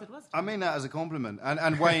 13-year-olds. I mean that as a compliment.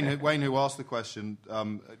 And Wayne, who asked the question,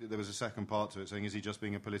 there was a second part to it, saying, is he just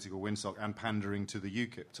being a political windsock and pandering to the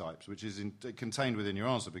UKIP types, which is contained within your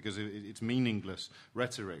answer, because it's meaningless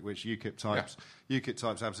rhetoric, which UKIP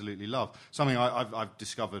types absolutely love. Something I've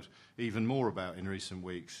discovered even more about in recent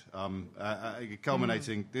weeks,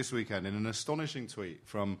 culminating this weekend in an astonishing tweet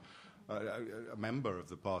from a member of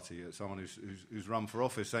the party, someone who's run for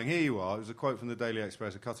office, saying, here you are, it was a quote from the Daily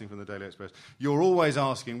Express, a cutting from the Daily Express, you're always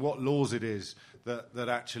asking what laws it is that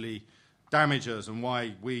actually damage us and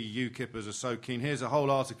why we UKIPers are so keen. Here's a whole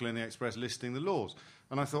article in the Express listing the laws.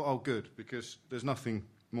 And I thought, oh, good, because there's nothing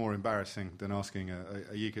more embarrassing than asking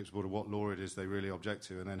a UKIP supporter what law it is they really object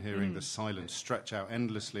to, and then hearing the silence stretch out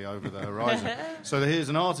endlessly over the horizon. So here's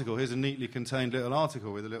an article, here's a neatly contained little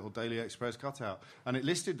article with a little Daily Express cutout, and it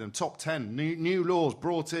listed them, top 10 new laws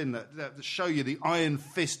brought in that show you the iron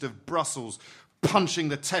fist of Brussels punching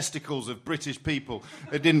the testicles of British people.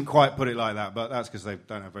 It didn't quite put it like that, but that's because they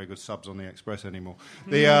don't have very good subs on the Express anymore.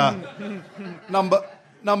 The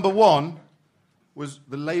number one was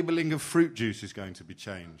the labelling of fruit juice is going to be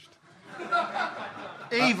changed.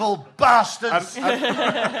 Evil bastards!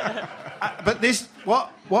 But this,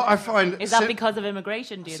 what I find... Is that because of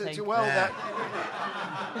immigration, do you think? Well,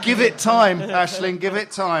 give it time, Aisling, give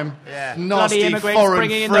it time. Yeah. Nasty bloody immigrants foreign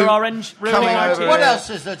bringing in fruit their orange, ruining our tea. What else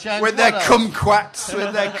is there, James? With their kumquats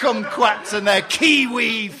and their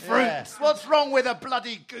kiwi fruit. Yeah. What's wrong with a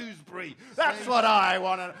bloody gooseberry? That's what I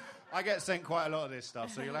want to... I get sent quite a lot of this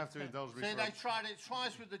stuff, so you'll have to indulge me. See, they tried it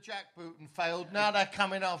twice with the jackboot and failed. Now they're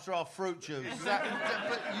coming after our fruit juice. Exactly.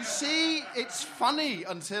 But you see, it's funny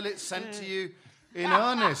until it's sent to you in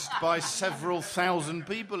earnest by several thousand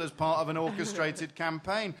people as part of an orchestrated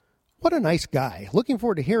campaign. What a nice guy. Looking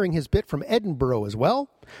forward to hearing his bit from Edinburgh as well.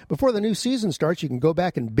 Before the new season starts, you can go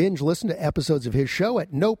back and binge listen to episodes of his show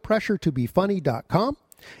at nopressuretobefunny.com.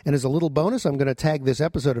 And as a little bonus, I'm going to tag this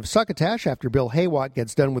episode of Succotash after Bill Haywatt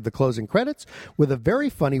gets done with the closing credits with a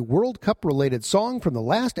very funny World Cup-related song from the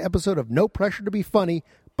last episode of No Pressure to Be Funny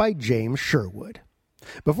by James Sherwood.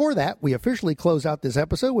 Before that, we officially close out this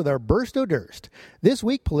episode with our Burst o' Durst. This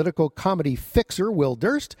week, political comedy fixer Will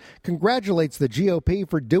Durst congratulates the GOP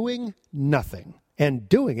for doing nothing, and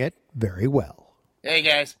doing it very well. Hey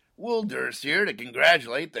guys, Will Durst here to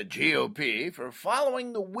congratulate the GOP for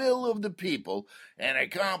following the will of the people and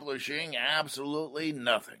accomplishing absolutely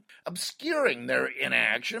nothing, obscuring their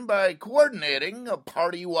inaction by coordinating a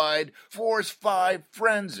party-wide Force 5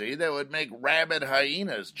 frenzy that would make rabid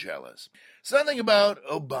hyenas jealous. Something about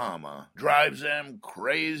Obama drives them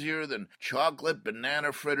crazier than chocolate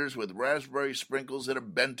banana fritters with raspberry sprinkles in a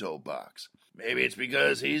bento box. Maybe it's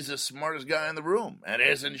because he's the smartest guy in the room and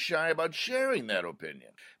isn't shy about sharing that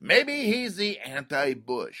opinion. Maybe he's the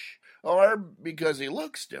anti-Bush, or because he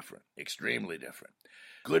looks different, extremely different.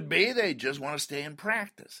 Could be they just want to stay in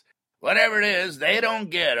practice. Whatever it is, they don't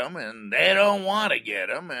get him, and they don't want to get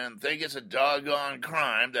him, and think it's a doggone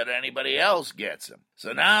crime that anybody else gets him.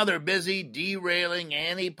 So now they're busy derailing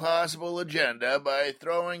any possible agenda by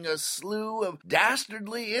throwing a slew of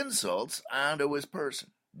dastardly insults onto his person.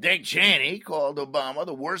 Dick Cheney called Obama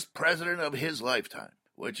the worst president of his lifetime,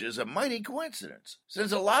 which is a mighty coincidence,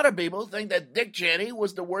 since a lot of people think that Dick Cheney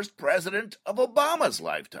was the worst president of Obama's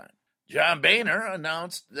lifetime. John Boehner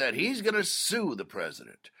announced that he's going to sue the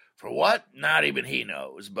president. For what? Not even he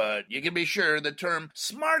knows, but you can be sure the term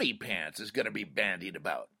smarty pants is going to be bandied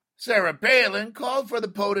about. Sarah Palin called for the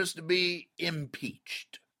POTUS to be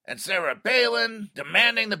impeached. And Sarah Palin,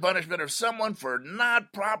 demanding the punishment of someone for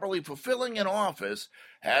not properly fulfilling an office,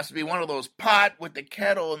 Has to be one of those pot with the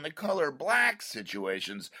kettle and the color black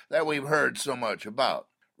situations that we've heard so much about.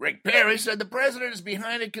 Rick Perry said the president is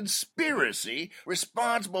behind a conspiracy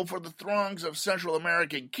responsible for the throngs of Central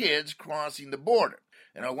American kids crossing the border.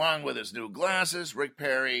 And along with his new glasses, Rick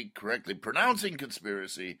Perry correctly pronouncing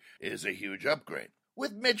conspiracy is a huge upgrade.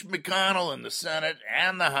 With Mitch McConnell in the Senate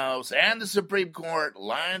and the House and the Supreme Court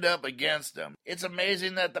lined up against him, it's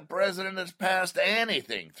amazing that the president has passed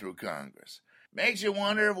anything through Congress. Makes you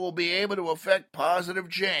wonder if we'll be able to affect positive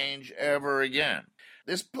change ever again.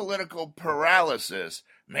 This political paralysis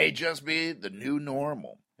may just be the new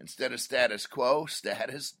normal. Instead of status quo,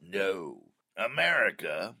 status no.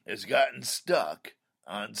 America has gotten stuck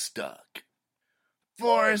unstuck.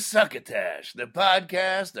 For Succotash, the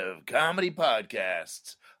podcast of comedy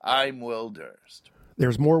podcasts, I'm Will Durst.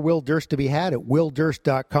 There's more Will Durst to be had at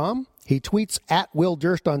willdurst.com. He tweets at Will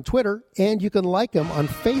Durst on Twitter, and you can like him on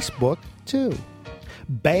Facebook, too.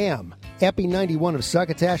 Bam! Epi 91 of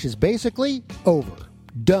Succotash is basically over.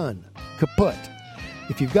 Done. Kaput.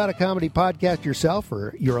 If you've got a comedy podcast yourself,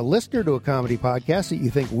 or you're a listener to a comedy podcast that you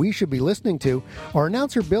think we should be listening to, our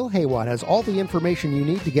announcer Bill Haywatt has all the information you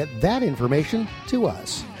need to get that information to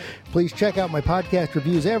us. Please check out my podcast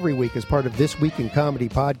reviews every week as part of This Week in Comedy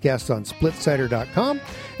Podcasts on splitsider.com,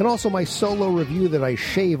 and also my solo review that I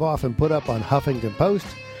shave off and put up on Huffington Post.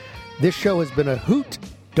 This show has been a hoot.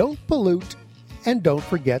 Don't pollute, and don't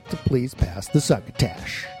forget to please pass the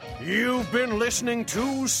Succotash. You've been listening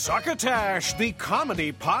to Succotash, the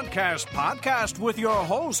comedy podcast with your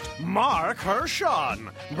host, Mark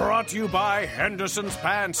Hershon. Brought to you by Henderson's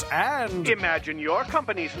Pants and... Imagine your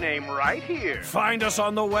company's name right here. Find us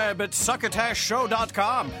on the web at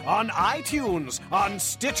succotashshow.com, on iTunes, on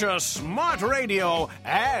Stitcher Smart Radio,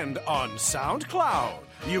 and on SoundCloud.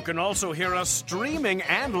 You can also hear us streaming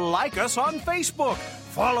and like us on Facebook.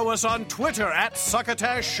 Follow us on Twitter at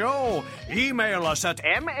Succotash Show. Email us at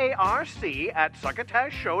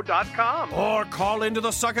marc@succotashshow.com. Or call into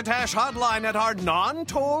the Succotash hotline at our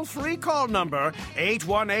non-toll-free call number,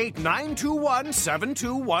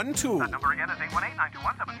 818-921-7212. That number again is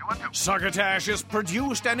 818-921-7212. Succotash is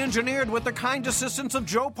produced and engineered with the kind assistance of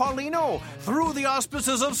Joe Paulino, through the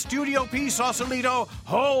auspices of Studio P Sausalito,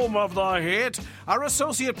 home of the hit. Our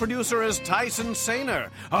associate producer is Tyson Sainer.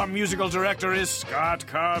 Our musical director is Scott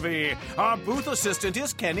Carvey. Our booth assistant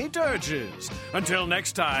is Kenny Durges. Until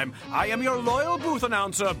next time, I am your loyal booth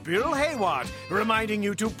announcer, Bill Haywatt, reminding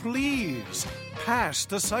you to please pass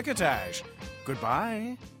the Succotash.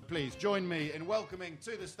 Goodbye. Please join me in welcoming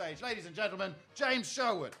to the stage, ladies and gentlemen, James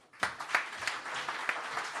Sherwood.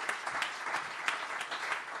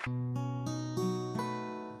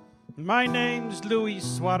 My name's Luis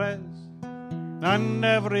Suarez, and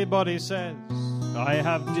everybody says I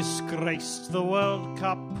have disgraced the World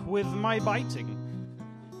Cup with my biting.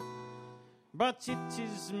 But it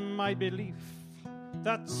is my belief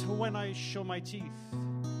that when I show my teeth,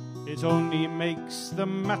 it only makes the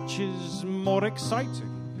matches more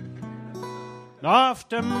exciting.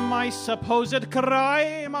 After my supposed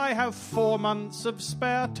crime, I have 4 months of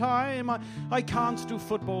spare time. I can't do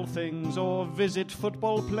football things or visit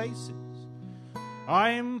football places.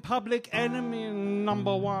 I'm public enemy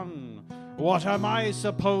number 1. What am I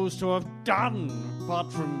supposed to have done apart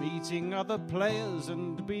from eating other players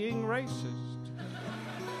and being racist?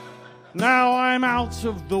 Now I'm out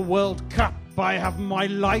of the World Cup. I have my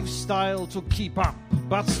lifestyle to keep up,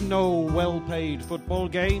 but no well-paid football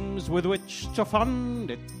games with which to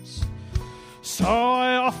fund it. So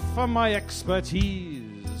I offer my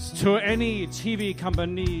expertise to any TV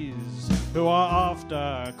companies who are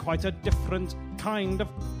after quite a different kind of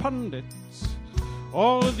pundits.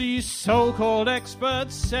 All these so-called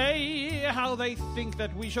experts say how they think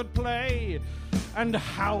that we should play and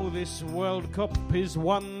how this World Cup is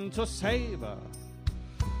one to savor.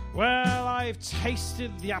 Well, I've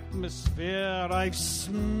tasted the atmosphere, I've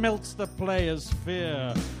smelt the players'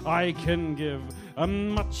 fear. I can give a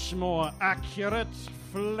much more accurate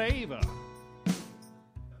flavor.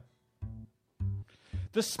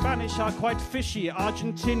 The Spanish are quite fishy,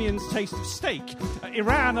 Argentinians taste of steak.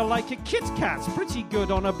 Iran are like a Kit Kat, pretty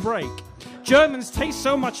good on a break. Germans taste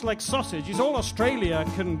so much like sausage, is all Australia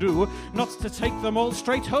can do, not to take them all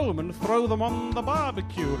straight home and throw them on the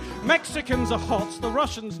barbecue. Mexicans are hot, the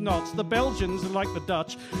Russians not, the Belgians are like the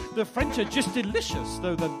Dutch. The French are just delicious,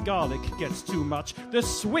 though the garlic gets too much. The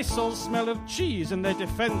Swiss all smell of cheese and their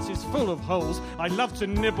defence is full of holes. I love to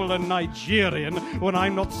nibble a Nigerian when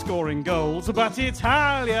I'm not scoring goals. But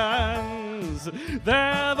Italians,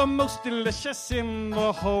 they're the most delicious in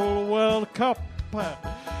the whole World Cup.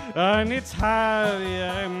 An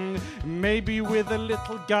Italian, maybe with a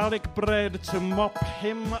little garlic bread to mop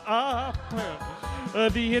him up.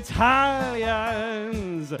 The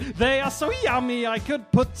Italians, they are so yummy I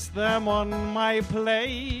could put them on my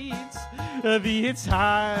plate. The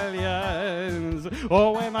Italians,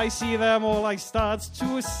 oh, when I see them all I start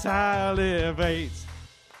to salivate.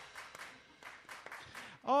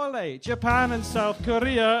 Ole, Japan and South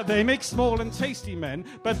Korea, they make small and tasty men,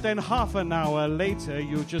 but then half an hour later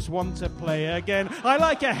you just want to play again. I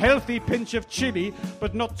like a healthy pinch of chili,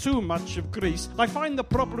 but not too much of grease. I find the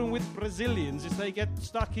problem with Brazilians is they get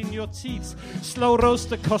stuck in your teeth. Slow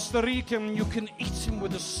roast a Costa Rican, you can eat him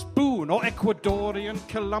with a spoon, or Ecuadorian,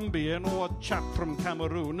 Colombian, or a chap from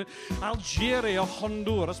Cameroon. Algeria,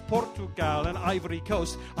 Honduras, Portugal, and Ivory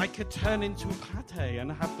Coast, I could turn into pate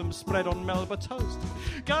and have them spread on Melba toast.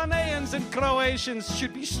 Ghanaians and Croatians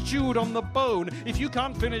should be stewed on the bone. If you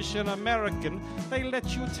can't finish an American, they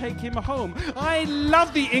let you take him home. I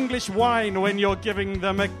love the English wine when you're giving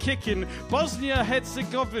them a kicking.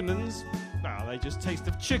 Bosnia-Herzegovinans, well, they just taste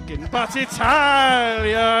of chicken. But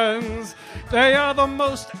Italians, they are the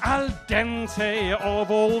most al dente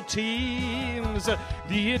of all teams.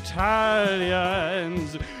 The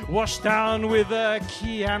Italians, washed down with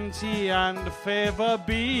Chianti and fava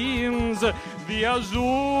beans. The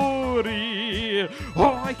Azzurri,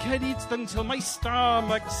 oh, I can eat them till my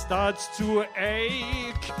stomach starts to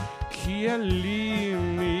ache.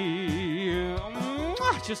 Chiellini,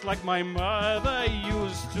 just like my mother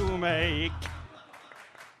used to make.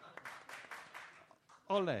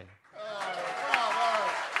 Ole.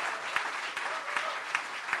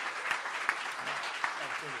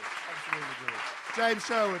 James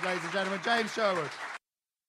Sherwood, ladies and gentlemen, James Sherwood.